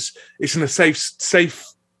that, because it's in a safe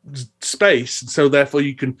space, and so therefore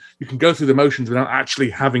you can go through the motions without actually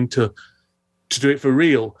having to do it for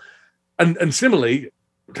real. And similarly,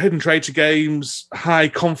 hidden traitor games, high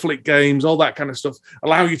conflict games, all that kind of stuff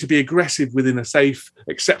allow you to be aggressive within a safe,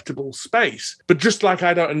 acceptable space. But just like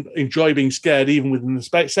I don't enjoy being scared even within the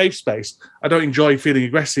safe space, I don't enjoy feeling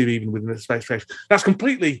aggressive even within the safe space. That's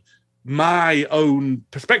completely my own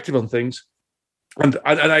perspective on things. And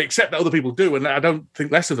I accept that other people do, and I don't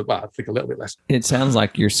think less of it, but I think a little bit less. It sounds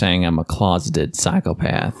like you're saying I'm a closeted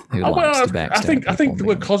psychopath who likes to backstab. I think the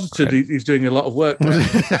word closeted is doing a lot of work.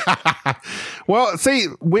 Well, see,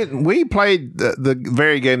 when we played the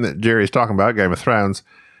very game that Jerry's talking about, Game of Thrones,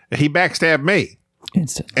 he backstabbed me.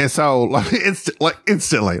 Instantly. And so,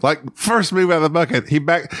 instantly, first move out of the bucket,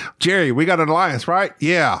 Jerry, we got an alliance, right?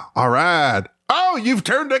 Yeah. All right. Oh, you've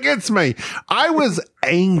turned against me. I was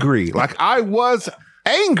angry.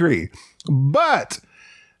 But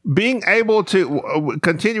being able to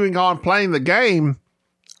continuing on playing the game,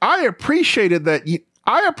 I appreciated that.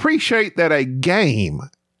 I appreciate that a game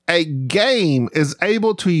is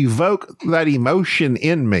able to evoke that emotion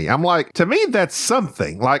in me. I'm like, to me, that's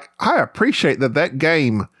something. Like, I appreciate that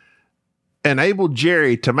game enabled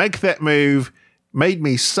Jerry to make that move, made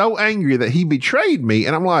me so angry that he betrayed me.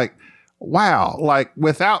 And I'm like, wow,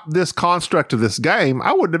 without this construct of this game,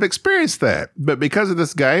 I wouldn't have experienced that. But because of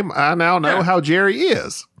this game, I now know how Jerry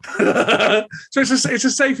is. So it's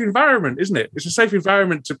a safe environment, isn't it? It's a safe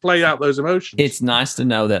environment to play out those emotions. It's nice to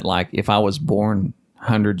know that, if I was born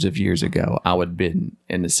hundreds of years ago, I would have been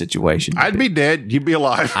in this situation. I'd be dead. You'd be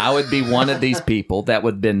alive. I would be one of these people. That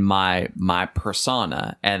would have been my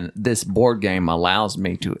persona. And this board game allows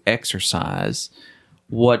me to exercise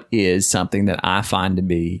what is something that I find to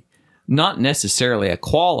be not necessarily a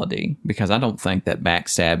quality, because I don't think that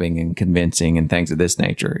backstabbing and convincing and things of this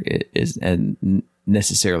nature is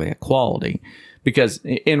necessarily a quality, because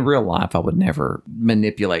in real life I would never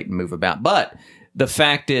manipulate and move about. But the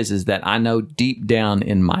fact is that I know deep down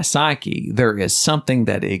in my psyche there is something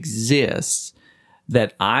that exists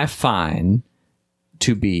that I find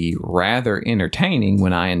to be rather entertaining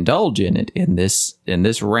when I indulge in it in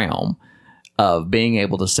this realm of being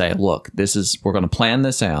able to say, look, we're going to plan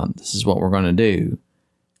this out. This is what we're going to do.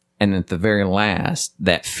 And at the very last,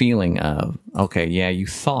 that feeling of, okay, yeah, you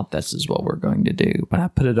thought this is what we're going to do, but I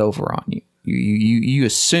put it over on you. You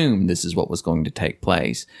assume this is what was going to take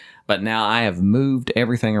place. But now I have moved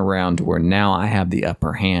everything around to where now I have the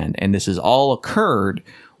upper hand. And this has all occurred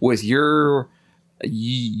with you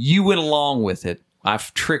went along with it.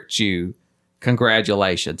 I've tricked you.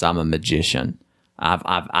 Congratulations. I'm a magician.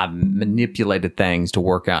 I've manipulated things to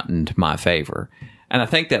work out into my favor. And I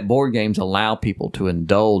think that board games allow people to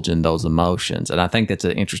indulge in those emotions. And I think that's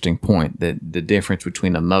an interesting point, that the difference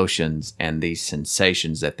between emotions and these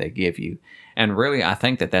sensations that they give you. And really, I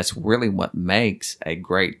think that that's really what makes a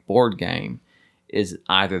great board game, is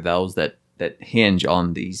either those that hinge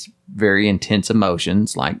on these very intense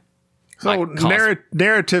emotions like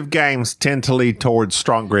narrative games tend to lead towards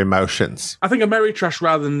stronger emotions. I think Ameritrash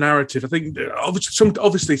rather than narrative. I think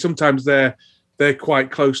obviously sometimes they're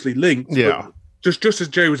quite closely linked. Yeah. Just as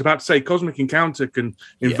Jay was about to say, Cosmic Encounter can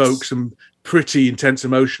invoke some pretty intense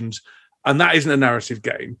emotions, and that isn't a narrative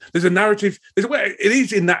game. There's a narrative. It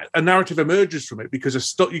is in that a narrative emerges from it, because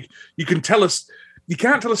you can tell us. You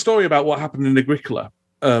can't tell a story about what happened in Agricola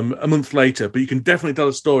a month later, but you can definitely tell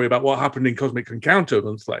a story about what happened in Cosmic Encounter a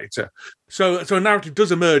month later. So a narrative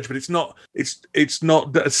does emerge, but it's not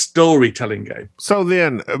a storytelling game. So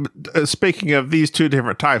then, speaking of these two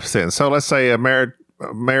different types, then, so let's say American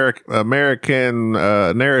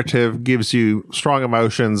narrative gives you strong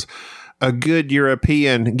emotions. A good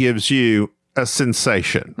European gives you a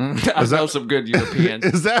sensation. I know some good Europeans.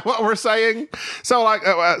 Is that what we're saying? So like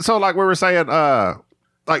we were saying,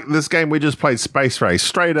 like this game we just played, Space Race,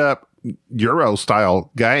 straight up Euro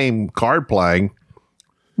style game, card playing,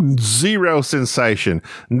 zero sensation,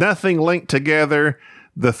 nothing linked together.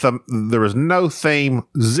 There was no theme,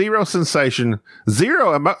 zero sensation,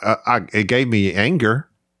 it gave me anger,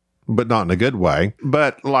 but not in a good way.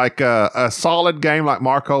 But like a solid game like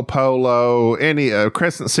Marco Polo, any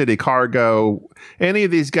Crescent City Cargo, any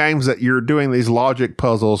of these games that you're doing these logic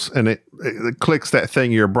puzzles and it clicks that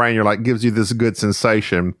thing in your brain, you're like, gives you this good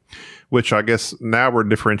sensation, which I guess now we're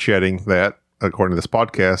differentiating that. According to this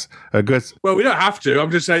podcast, well, we don't have to.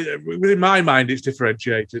 I'm just saying, within my mind, it's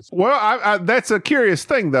differentiated. Well, that's a curious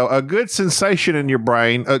thing, though. A good sensation in your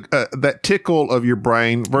brain, that tickle of your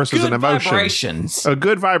brain versus good an emotion. Vibrations. A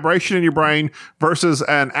good vibration in your brain versus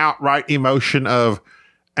an outright emotion of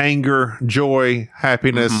anger, joy,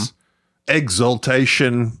 happiness,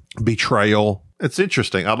 exultation, betrayal. It's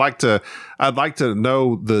interesting. I'd like to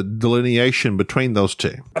know the delineation between those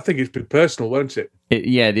two. I think it's been personal, won't it?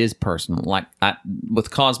 It is personal. Like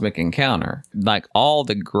with Cosmic Encounter, like all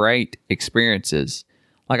the great experiences.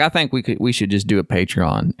 Like I think we should just do a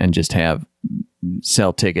Patreon and just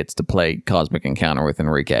sell tickets to play Cosmic Encounter with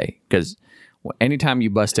Enrique, because anytime you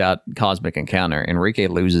bust out Cosmic Encounter, Enrique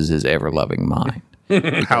loses his ever-loving mind.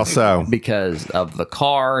 How so? Because of the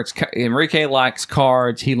cards. Enrique likes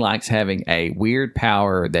cards. He likes having a weird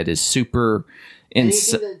power that is super.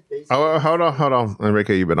 Hold on,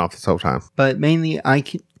 Enrique, you've been off this whole time. But mainly,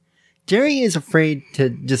 Jerry is afraid to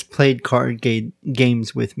just play card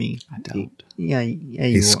games with me. I don't. Yeah,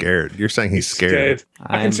 he's scared. You're saying he's scared.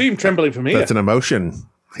 I can see him trembling from here. That's an emotion.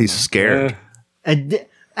 He's scared.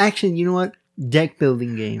 Actually, you know what? Deck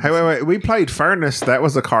building games. Hey, wait. We played Furnace. That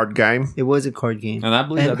was a card game. It was a card game. And I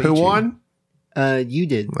believe that who won? You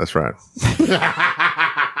did. That's right.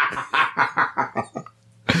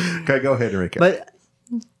 Okay, go ahead, Enrique. But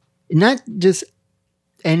not just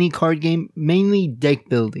any card game, mainly deck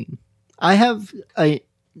building. I have a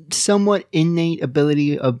somewhat innate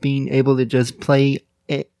ability of being able to just play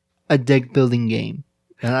a deck building game.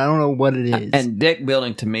 And I don't know what it is. And deck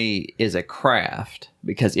building to me is a craft,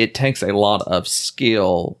 because it takes a lot of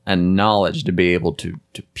skill and knowledge to be able to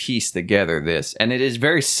piece together this. And it is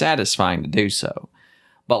very satisfying to do so.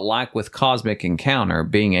 But like with Cosmic Encounter,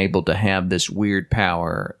 being able to have this weird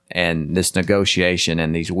power and this negotiation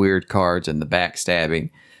and these weird cards and the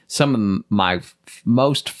backstabbing, some of my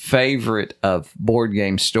most favorite of board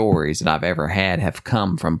game stories that I've ever had have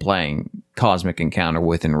come from playing Cosmic Encounter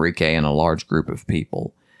with Enrique and a large group of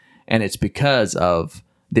people. And it's because of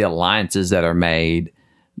the alliances that are made,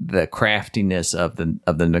 the craftiness of the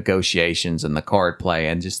negotiations and the card play,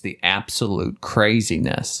 and just the absolute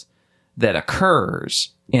craziness that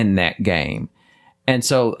occurs in that game. And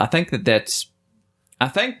so I think that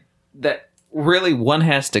really one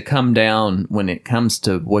has to come down when it comes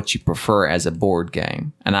to what you prefer as a board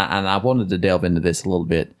game. And I wanted to delve into this a little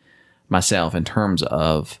bit myself in terms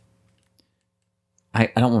of, I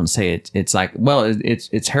don't want to say it's like, well,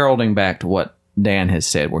 it's heralding back to what Dan has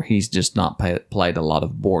said, where he's just not played a lot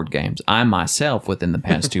of board games. I myself, within the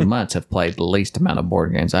past 2 months, have played the least amount of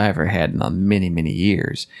board games I ever had in many, many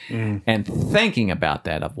years. And thinking about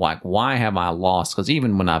that, of like, why have I lost? Because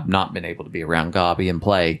even when I've not been able to be around Gabi and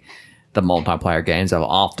play the multiplayer games. I've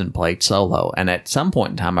often played solo. And at some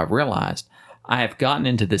point in time, I've realized I have gotten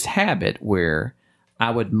into this habit where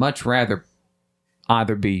I would much rather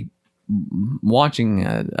either be watching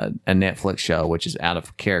a Netflix show, which is out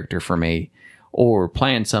of character for me, or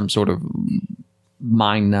playing some sort of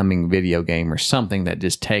mind-numbing video game or something that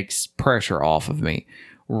just takes pressure off of me,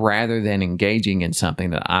 rather than engaging in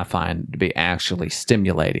something that I find to be actually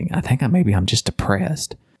stimulating. I think I'm just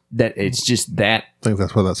depressed. That it's just that. I think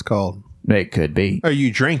that's what that's called. It could be. Are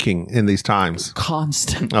you drinking in these times?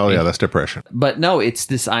 Constantly. Oh, yeah, that's depression. But no, it's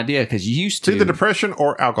this idea because used to. It's either depression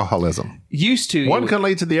or alcoholism. Used to. One can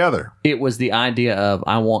lead to the other. It was the idea of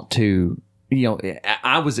I want to,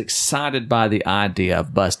 I was excited by the idea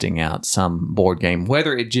of busting out some board game,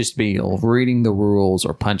 whether it just be reading the rules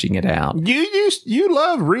or punching it out. You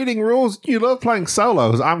love reading rules. You love playing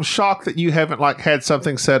solos. I'm shocked that you haven't had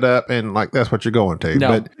something set up and that's what you're going to.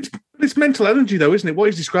 No. But it's mental energy, though, isn't it? What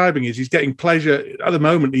he's describing is he's getting pleasure at the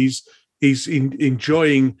moment. He's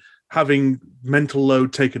enjoying having mental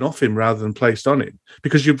load taken off him rather than placed on him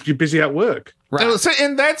because you're busy at work. Right.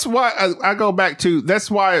 And that's why I go back to, that's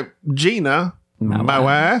why Gina, my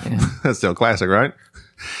wife, that's still classic, right?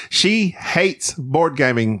 She hates board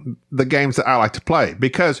gaming, the games that I like to play,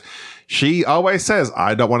 because she always says,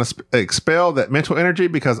 I don't want to expel that mental energy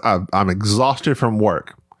because I'm exhausted from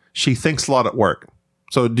work. She thinks a lot at work.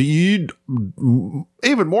 So do you,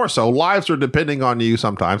 even more so, lives are depending on you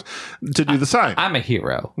sometimes to do the same. I'm a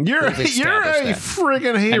hero. You're a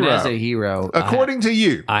friggin' hero. And as a hero, according to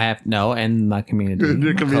you. I have and my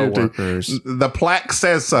community, coworkers. The plaque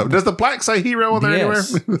says so. Does the plaque say hero on there anywhere?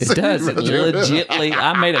 It does. It legitly.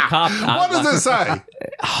 I made a copy. What does it say?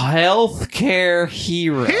 Healthcare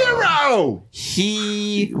hero. Hero.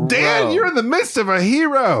 Dan, you're in the midst of a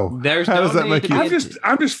hero. There's How no does that make you?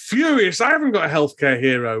 I'm just furious. I haven't got a healthcare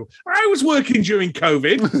hero. I was working during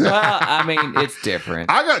COVID. Well, I mean, it's different.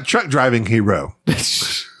 I got truck driving hero.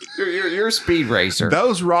 You're a speed racer.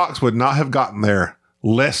 Those rocks would not have gotten there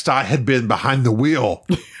lest I had been behind the wheel.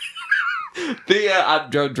 I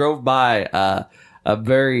drove by a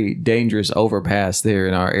very dangerous overpass there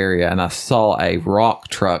in our area, and I saw a rock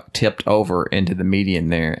truck tipped over into the median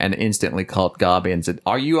there, and instantly called Gobby and said,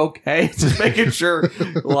 "Are you okay?" Just making sure.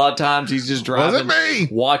 A lot of times he's just driving,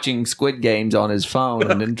 watching Squid Games on his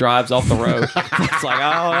phone, and then drives off the road. It's like,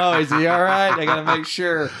 I don't know, is he all right? I gotta make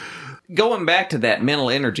sure. Going back to that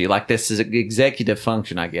mental energy, like this is an executive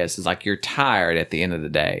function, I guess, is like you're tired at the end of the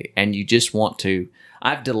day, and you just want to.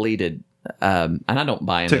 I've deleted, and I don't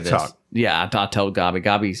buy into TikTok. this. Yeah, I told Gobby.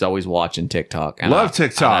 Gobby's always watching TikTok. Love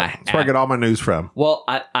TikTok. That's where I get all my news from. Well,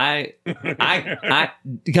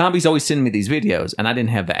 Gobby's always sending me these videos, and I didn't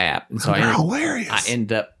have the app. And so they're hilarious. I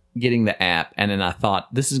ended up getting the app, and then I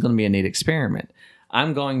thought, this is going to be a neat experiment.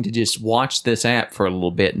 I'm going to just watch this app for a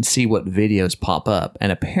little bit and see what videos pop up.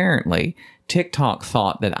 And apparently, TikTok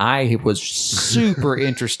thought that I was super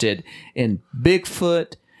interested in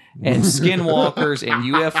Bigfoot and skinwalkers and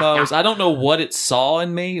UFOs. I don't know what it saw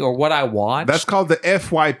in me or what I watched. That's called the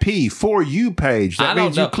FYP for you page. That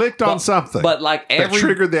means you clicked on something. But that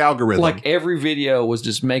triggered the algorithm. Like every video was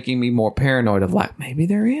just making me more paranoid of maybe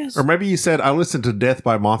there is. Or maybe you said, I listened to Death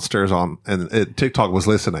by Monsters and TikTok was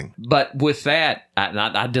listening. But with that,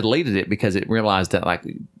 I deleted it because it realized that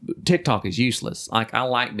TikTok is useless. I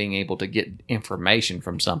like being able to get information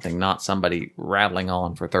from something, not somebody rattling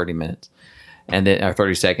on for 30 minutes. And then, or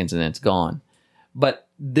 30 seconds, and then it's gone. But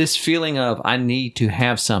this feeling of I need to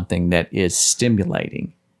have something that is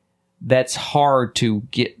stimulating, that's hard to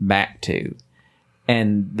get back to.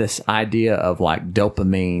 And this idea of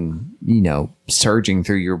dopamine, surging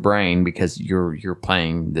through your brain because you're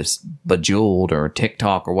playing this Bejeweled or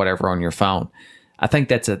TikTok or whatever on your phone. I think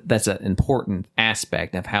that's an important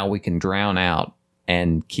aspect of how we can drown out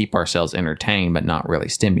and keep ourselves entertained, but not really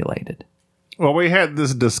stimulated. Well, we had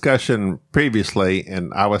this discussion previously,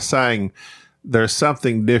 and I was saying there's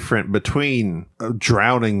something different between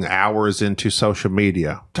drowning hours into social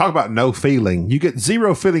media. Talk about no feeling. You get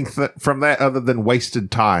zero feeling from that other than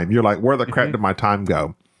wasted time. You're like, where the crap did my time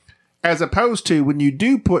go? As opposed to when you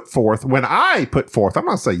do put forth, when I put forth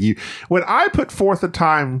the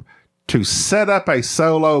time to set up a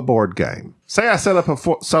solo board game. Say I set up a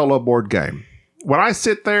solo board game. When I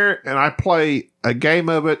sit there and I play a game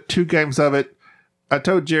of it, 2 games of it, I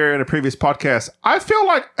told Jerry in a previous podcast, I feel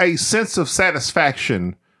like a sense of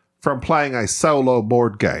satisfaction from playing a solo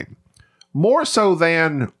board game. More so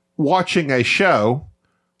than watching a show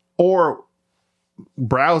or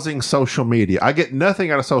browsing social media. I get nothing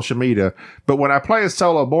out of social media, but when I play a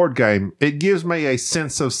solo board game, it gives me a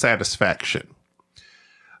sense of satisfaction.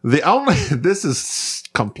 This is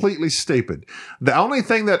completely stupid. The only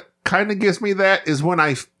thing that kind of gives me that is when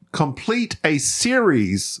I complete a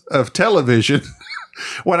series of television.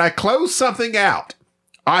 When I close something out,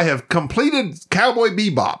 I have completed Cowboy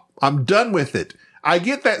Bebop. I'm done with it. I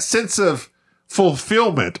get that sense of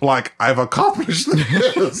fulfillment, like I've accomplished this.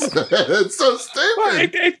 It's so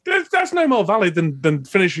stupid. Well, that's no more valid than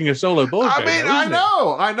finishing a solo board game. I mean,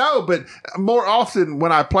 I know, but more often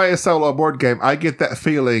when I play a solo board game, I get that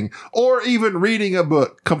feeling, or even reading a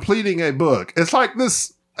book, completing a book. It's like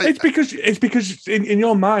this. It's because in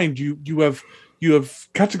your mind you have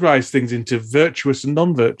categorized things into virtuous and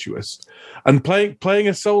non-virtuous, and playing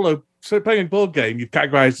a board game you've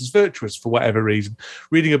categorized as virtuous for whatever reason.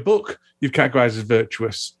 Reading a book you've categorized as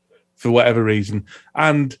virtuous for whatever reason,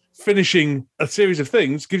 and finishing a series of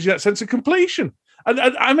things gives you that sense of completion. And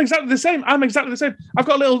I'm exactly the same. I've got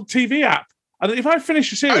a little TV app, and if I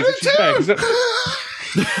finish a series,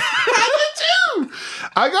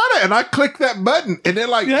 I got it, and I click that button, and it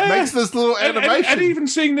makes this little animation. And even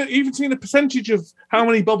seeing the percentage of how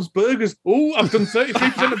many Bob's Burgers. Oh, I've done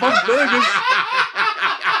 33% of Bob's Burgers.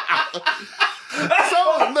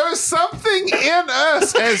 So there's something in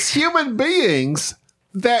us as human beings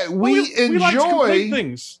that we enjoy. We like to complete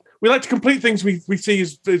things. We like to complete things we see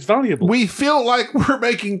as valuable. We feel like we're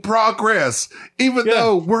making progress, even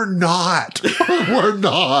though we're not. We're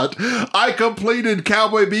not. I completed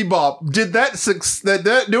Cowboy Bebop. Did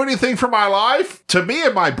that do anything for my life? To me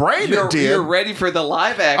and my brain, it did. You're ready for the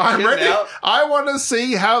live action. I'm ready. Now. I want to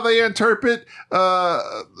see how they interpret.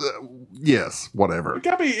 Yes, whatever. But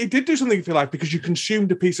Gabby, it did do something for your life because you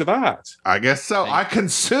consumed a piece of art. I guess so. I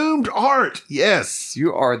consumed art. Yes,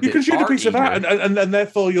 you consumed a piece of art, and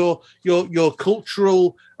therefore your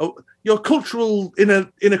cultural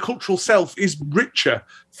inner cultural self is richer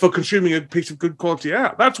for consuming a piece of good quality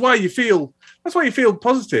art. That's why you feel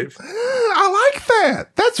positive. I like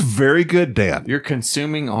that. That's very good, Dan. You're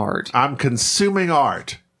consuming art. I'm consuming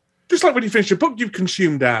art. Just like when you finish a book, you've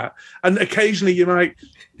consumed art, and occasionally you might,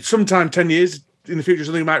 sometime 10 years in the future,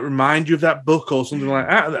 something might remind you of that book or something like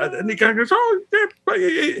that, and it kind of goes, oh,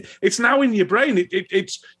 yeah, it's now in your brain.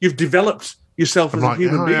 It's you've developed yourself as a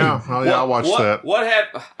human being. I watched that. What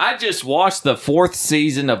happened? I just watched the 4th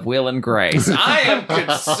season of Will and Grace. I am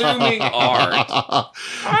consuming art.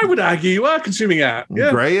 I would argue you are consuming art.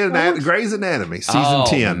 Yeah. Grey's Anatomy, season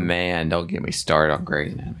 10. Oh, man, don't get me started on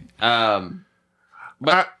Grey's Anatomy.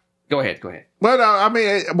 Go ahead.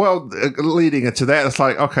 Well, leading into that, it's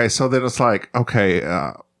like, okay, so then it's like, okay,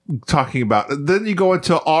 talking about, then you go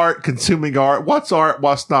into art, consuming art. What's art?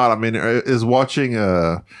 What's not? I mean, is watching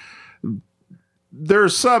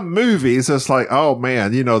there's some movies that's like, oh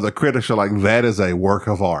man, the critics are like, that is a work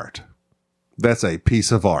of art. That's a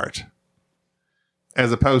piece of art.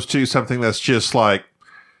 As opposed to something that's just like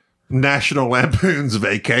National Lampoon's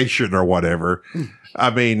Vacation or whatever. I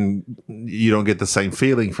mean, you don't get the same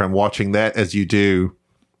feeling from watching that as you do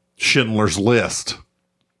Schindler's List.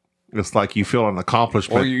 It's like you feel an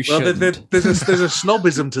accomplishment. Or you shouldn't. There's a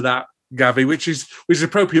snobism to that, Gavi, which is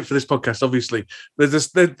appropriate for this podcast. Obviously, there's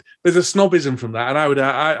a snobism from that, and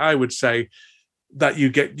I would say that you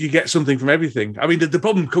get something from everything. I mean, the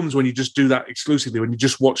problem comes when you just do that exclusively, when you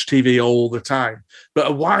just watch TV all the time. But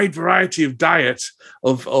a wide variety of diet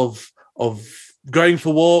of going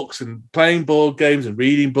for walks and playing board games and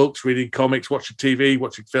reading books, reading comics, watching TV,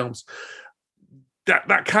 watching films,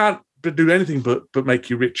 that can't do anything but make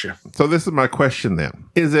you richer. So this is my question then.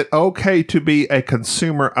 Is it okay to be a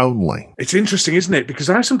consumer only? It's interesting, isn't it? Because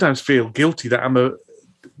I sometimes feel guilty that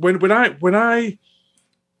when I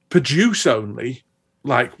produce only,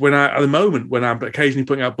 like at the moment when I'm occasionally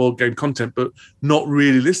putting out board game content, but not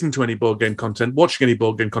really listening to any board game content, watching any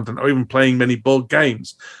board game content, or even playing many board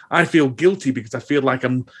games, I feel guilty because I feel like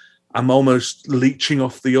I'm almost leeching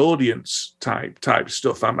off the audience type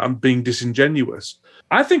stuff. I'm being disingenuous.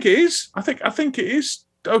 I think it is. I think it is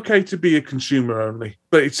okay to be a consumer only,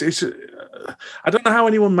 but it's. I don't know how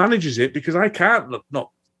anyone manages it because I can't. Not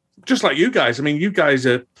just like you guys. I mean, you guys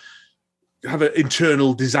have an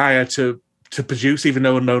internal desire to produce, even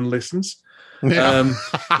though no one listens. Yeah.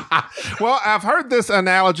 Well, I've heard this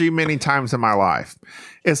analogy many times in my life.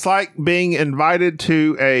 It's like being invited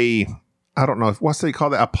to I don't know, what's they call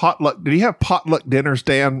that? A potluck. Do you have potluck dinners,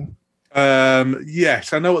 Dan?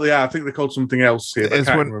 Yes, I know what they are. I think they're called something else here. It's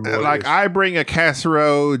when, like, I bring a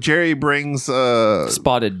casserole, Jerry brings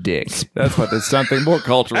spotted dicks. That's what it's something more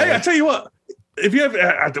cultural. Hey, I tell you what.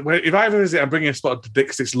 If I ever visit, I'm bringing a spotted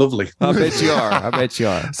dicks. It's lovely. I bet you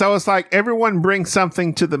are. So it's like everyone brings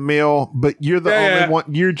something to the meal, but you're the only one.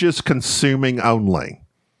 You're just consuming only.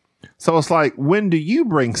 So it's like, when do you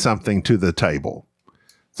bring something to the table?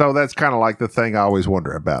 So that's kind of like the thing I always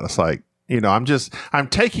wonder about. It's like, I'm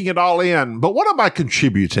taking it all in. But what am I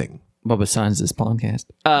contributing? Well, besides this podcast,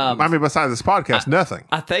 besides this podcast, nothing.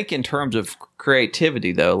 I think in terms of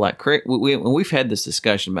creativity, though, like we've had this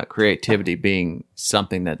discussion about creativity being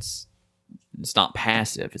something it's not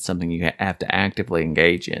passive. It's something you have to actively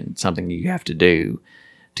engage in, something you have to do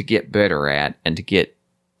to get better at and to get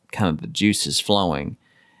kind of the juices flowing.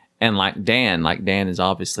 And like Dan is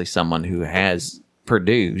obviously someone who has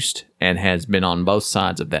produced and has been on both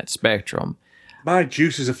sides of that spectrum. My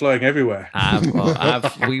juices are flowing everywhere.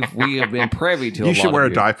 We have been privy to. You should wear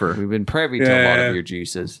a diaper. We've been privy to a lot of your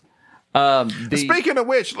juices. Speaking of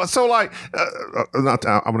which, so like, I'm going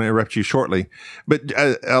to interrupt you shortly, but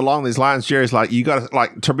along these lines, Jerry's like, you got to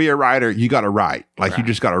like to be a writer, you got to write. Like you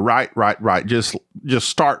just got to write. Just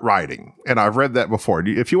start writing. And I've read that before.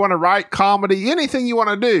 If you want to write comedy, anything you want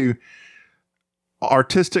to do,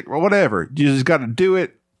 artistic or whatever, you just got to do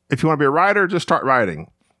it. If you want to be a writer, just start writing.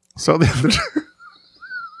 So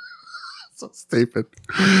so stupid.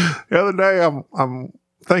 The other day, I'm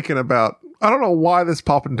thinking about. I don't know why this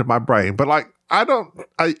popped into my brain, but like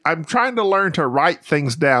I'm trying to learn to write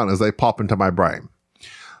things down as they pop into my brain.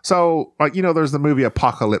 So like there's the movie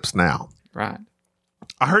Apocalypse Now. Right.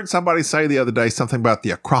 I heard somebody say the other day something about the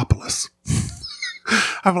Acropolis.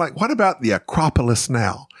 I'm like, what about the Acropolis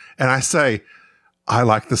now? And I say, I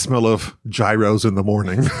like the smell of gyros in the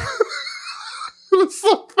morning.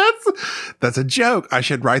 So that's a joke. I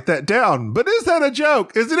should write that down. But is that a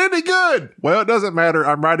joke? Is it any good? Well, it doesn't matter.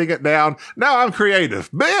 I'm writing it down. Now I'm creative.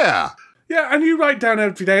 Yeah. Yeah, and you write down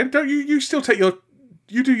every day. Don't you? You still take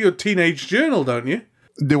you do your teenage journal, don't you?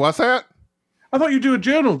 Do what's that? I thought you do a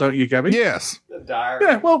journal, don't you, Gabby? Yes. The diary.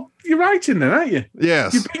 Yeah, well, you're writing then, aren't you?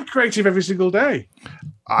 Yes. You're being creative every single day.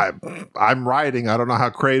 I'm writing. I don't know how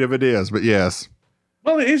creative it is, but yes.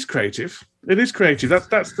 Well, it is creative. It is creative.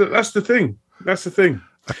 That's the thing. That's the thing.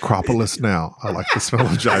 Acropolis Now. I like the smell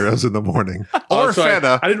of gyros in the morning. Or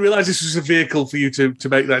feta. I didn't realize this was a vehicle for you to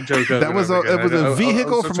make that joke. It was a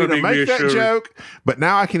vehicle for me to make that joke, but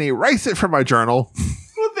now I can erase it from my journal.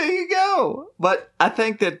 Well, there you go. But I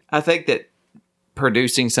think that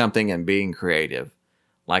producing something and being creative,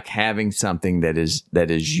 like having something that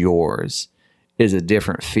is yours, is a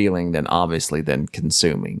different feeling than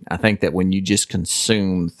consuming. I think that when you just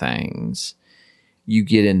consume things, you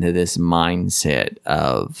get into this mindset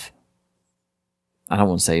of, I don't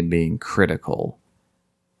want to say being critical,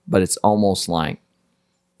 but it's almost like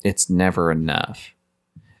it's never enough.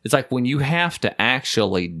 It's like when you have to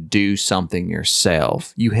actually do something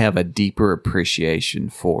yourself, you have a deeper appreciation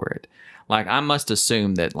for it. Like I must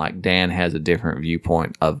assume that like Dan has a different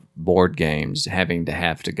viewpoint of board games, having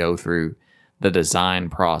to go through the design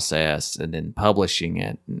process and then publishing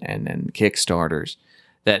it and then Kickstarters.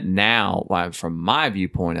 That now, from my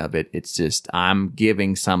viewpoint of it, it's just I'm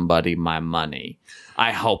giving somebody my money.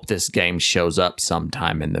 I hope this game shows up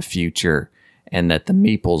sometime in the future and that the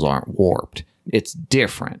meeples aren't warped. It's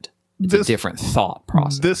different. It's a different thought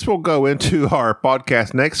process. This will go into our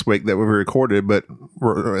podcast next week that we recorded, but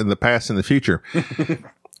we're in the past and the future.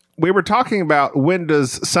 We were talking about when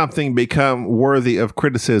does something become worthy of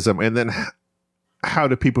criticism, and then how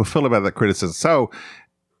do people feel about that criticism? So,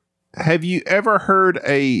 have you ever heard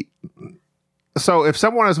so if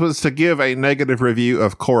someone was to give a negative review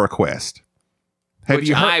of CoraQuest,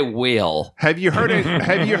 I will. Have you heard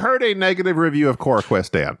a negative review of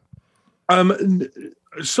CoraQuest, Dan?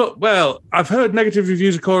 I've heard negative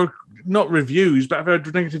reviews of not reviews, but I've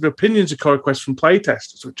heard negative opinions of CoraQuest from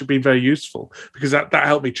playtesters, which have been very useful because that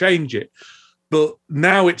helped me change it. But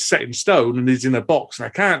now it's set in stone and is in a box, and I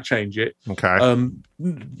can't change it. Okay.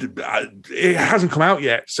 It hasn't come out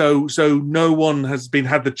yet, so no one has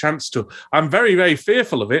had the chance to. I'm very, very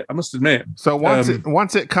fearful of it, I must admit. So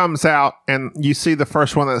once it comes out, and you see the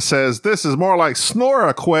first one that says this is more like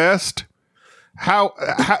SnoraQuest, how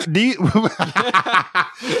do you?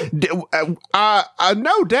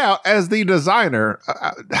 No doubt, as the designer,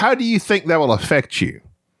 how do you think that will affect you?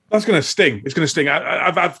 That's going to sting. It's going to sting.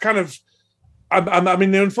 I'm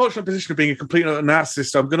in the unfortunate position of being a complete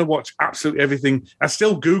narcissist, so I'm going to watch absolutely everything. I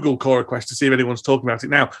still Google CoraQuest to see if anyone's talking about it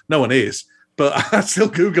now. No one is, but I still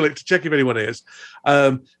Google it to check if anyone is.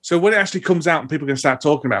 So when it actually comes out and people are going to start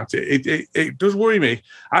talking about it, it does worry me.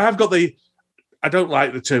 I don't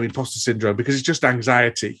like the term imposter syndrome because it's just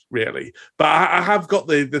anxiety, really. But I have got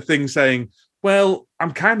the thing saying, well,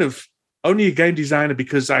 I'm kind of only a game designer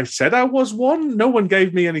because I said I was one. No one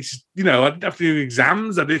gave me any, I didn't have to do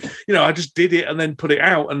exams. I did, I just did it and then put it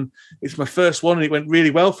out. And it's my first one and it went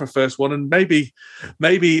really well for a first one. And maybe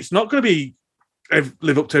it's not going to be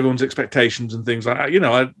live up to everyone's expectations and things like that. You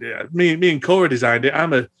know, me and Cora designed it.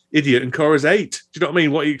 I'm an idiot, and Cora's 8. Do you know what I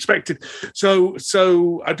mean? What you expected?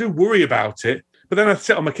 So I do worry about it. But then I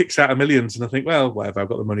sit on my Kickstarter millions, and I think, well, whatever. I've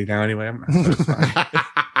got the money now anyway. So it's fine.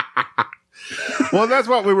 Well, that's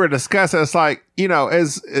what we were discussing. It's like, you know,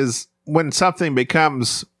 is when something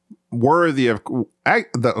becomes worthy of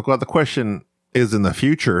the question is in the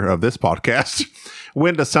future of this podcast.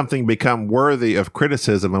 When does something become worthy of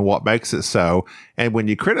criticism, and what makes it so? And when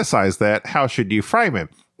you criticize that, how should you frame it?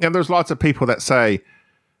 And there's lots of people that say,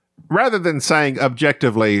 rather than saying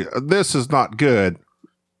objectively, this is not good,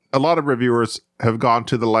 a lot of reviewers have gone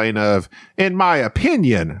to the lane of, in my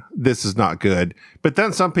opinion, this is not good. But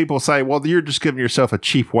then some people say, well, you're just giving yourself a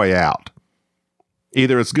cheap way out.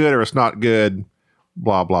 Either it's good or it's not good,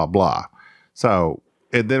 blah, blah, blah. So,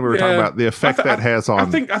 and then we were talking about the effect that has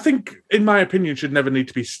on. I think, in my opinion, should never need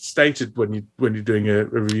to be stated when you're doing a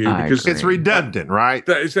review, because it's redundant, right?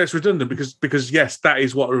 That's redundant because yes, that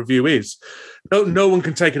is what a review is. No one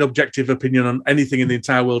can take an objective opinion on anything in the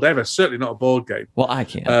entire world ever. Certainly not a board game. Well, I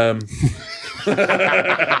can.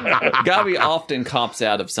 Gabi often cops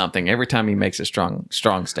out of something every time he makes a strong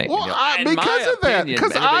statement. Well, because of that,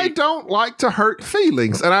 because I don't like to hurt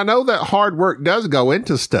feelings, and I know that hard work does go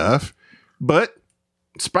into stuff, but.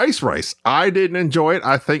 Space Race, I didn't enjoy it.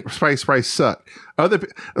 I think Space Race sucked.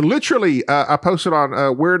 Literally, I posted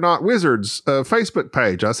on We're Not Wizards Facebook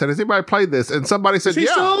page. I said, "Has anybody played this?" And somebody said, "Is he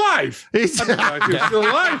still alive?" He's still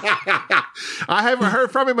alive. I haven't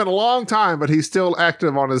heard from him in a long time, but he's still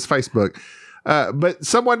active on his Facebook. But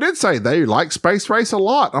someone did say they like Space Race a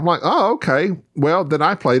lot. I'm like, oh, okay. Well, then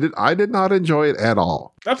I played it. I did not enjoy it at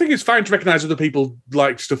all. I think it's fine to recognize other people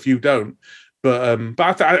like stuff you don't. But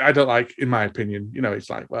I don't like, in my opinion, you know,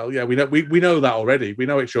 it's like, well, yeah, we know that already. We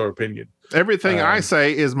know it's your opinion. Everything I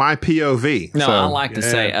say is my POV. No, I like to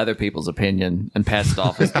say other people's opinion and pass it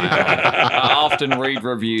off as my own. I often read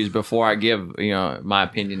reviews before I give, you know, my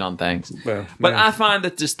opinion on things. Well, but I find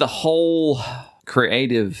that just the whole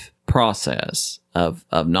creative process of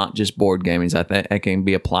not just board gaming, I think it can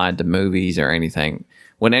be applied to movies or anything.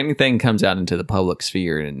 When anything comes out into the public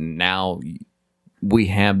sphere, and now we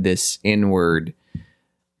have this inward,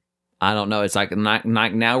 I don't know, it's like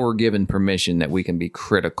now we're given permission that we can be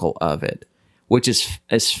critical of it, which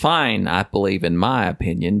is fine, I believe, in my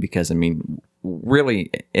opinion, because, I mean,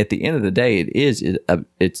 really, at the end of the day,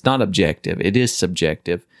 it's not objective. It is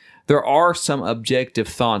subjective. There are some objective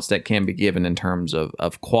thoughts that can be given in terms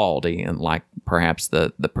of quality and like perhaps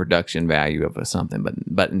the production value of something,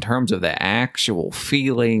 but in terms of the actual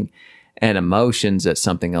feeling and emotions that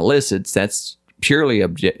something elicits, that's purely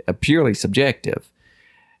subjective.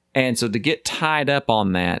 And so to get tied up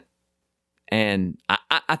on that, and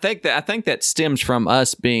I think that stems from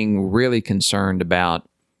us being really concerned about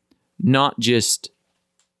not just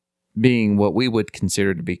being what we would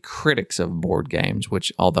consider to be critics of board games,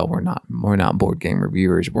 which, although we're not board game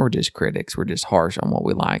reviewers, we're just critics. We're just harsh on what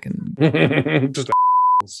we like, and just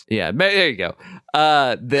yeah, there you go.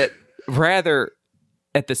 That rather,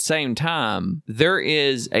 at the same time,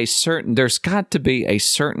 there's got to be a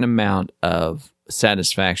certain amount of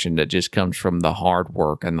satisfaction that just comes from the hard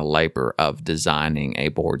work and the labor of designing a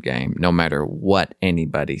board game, no matter what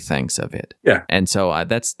anybody thinks of it. Yeah. And so I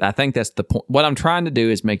think that's the point. What I'm trying to do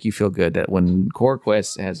is make you feel good that when Core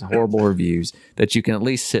Quest has horrible reviews, that you can at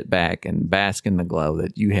least sit back and bask in the glow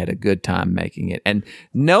that you had a good time making it. And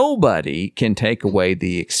nobody can take away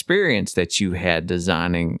the experience that you had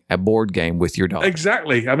designing a board game with your dog.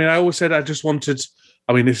 Exactly. I mean, I always said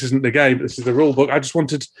this isn't the game, this is the rule book. I just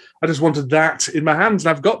wanted that in my hands, and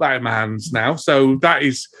I've got that in my hands now. So that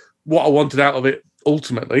is what I wanted out of it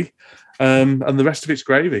ultimately. And the rest of it's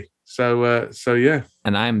gravy. So yeah.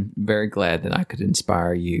 And I'm very glad that I could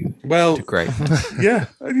inspire you to greatness. Yeah,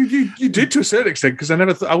 you did to a certain extent, because I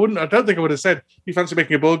don't think I would have said you fancy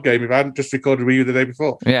making a board game if I hadn't just recorded with you the day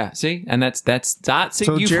before. Yeah, see, and that's see,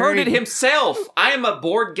 so you've heard it himself. I am a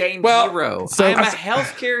board game hero. So I am a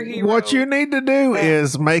healthcare hero. What you need to do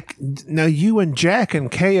is you and Jack and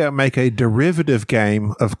Kaya make a derivative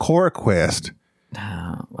game of Core Quest.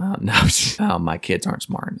 Well, no, my kids aren't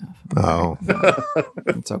smart enough. Oh,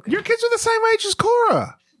 it's okay. Your kids are the same age as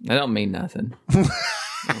Cora. They don't mean nothing.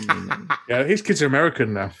 Yeah, his kids are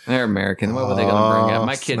American now. They're American. What were they going to bring up?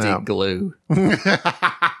 My kids eat glue.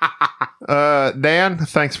 Dan,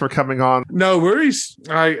 thanks for coming on. No worries.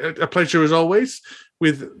 A pleasure as always,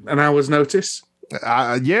 with an hour's notice.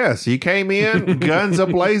 Yes, you came in guns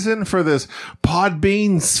a-blazing for this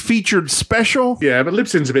Podbean's featured special. Yeah, but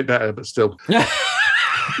Libsyn's a bit better, but still.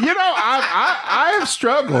 You know, I have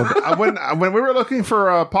struggled when we were looking for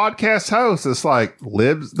a podcast host. It's like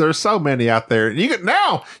there's so many out there. You can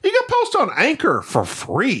post on Anchor for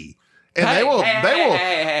free. And Hey, they will.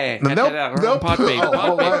 They'll Podbean.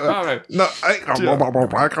 No,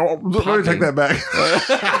 let me take that back.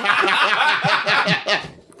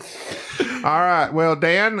 All right. Well,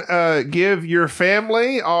 Dan, give your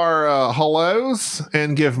family our hellos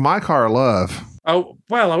and give Mike our love. Oh,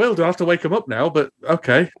 well, I will do. I have to wake him up now, but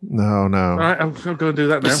okay. No. All right, I'm going to do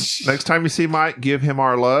that now. Next time you see Mike, give him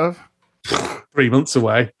our love. 3 months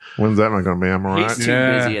away. When's that going to be? Am I right? He's too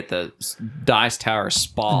busy at the Dice Tower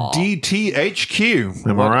Spa. DTHQ.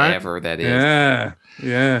 Am I right? Whatever that is.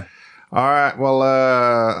 Yeah. All right. Well,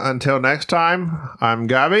 until next time, I'm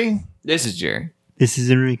Gabi. This is Jerry. This is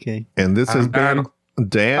Enrique. And this has been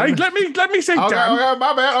Dan. Hey, let me say Dan. Okay,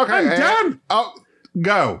 my bad. Okay. I'm Dan. Oh,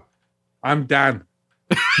 go. I'm Dan.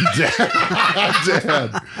 Dan.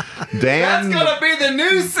 That's gonna be the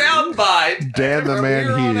new soundbite. Dan the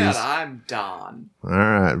Man Hughes. I'm Don. All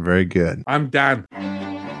right, very good. I'm Dan.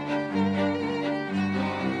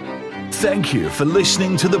 Thank you for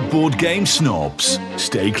listening to the Board Game Snobs.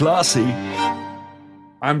 Stay classy.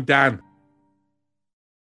 I'm Dan.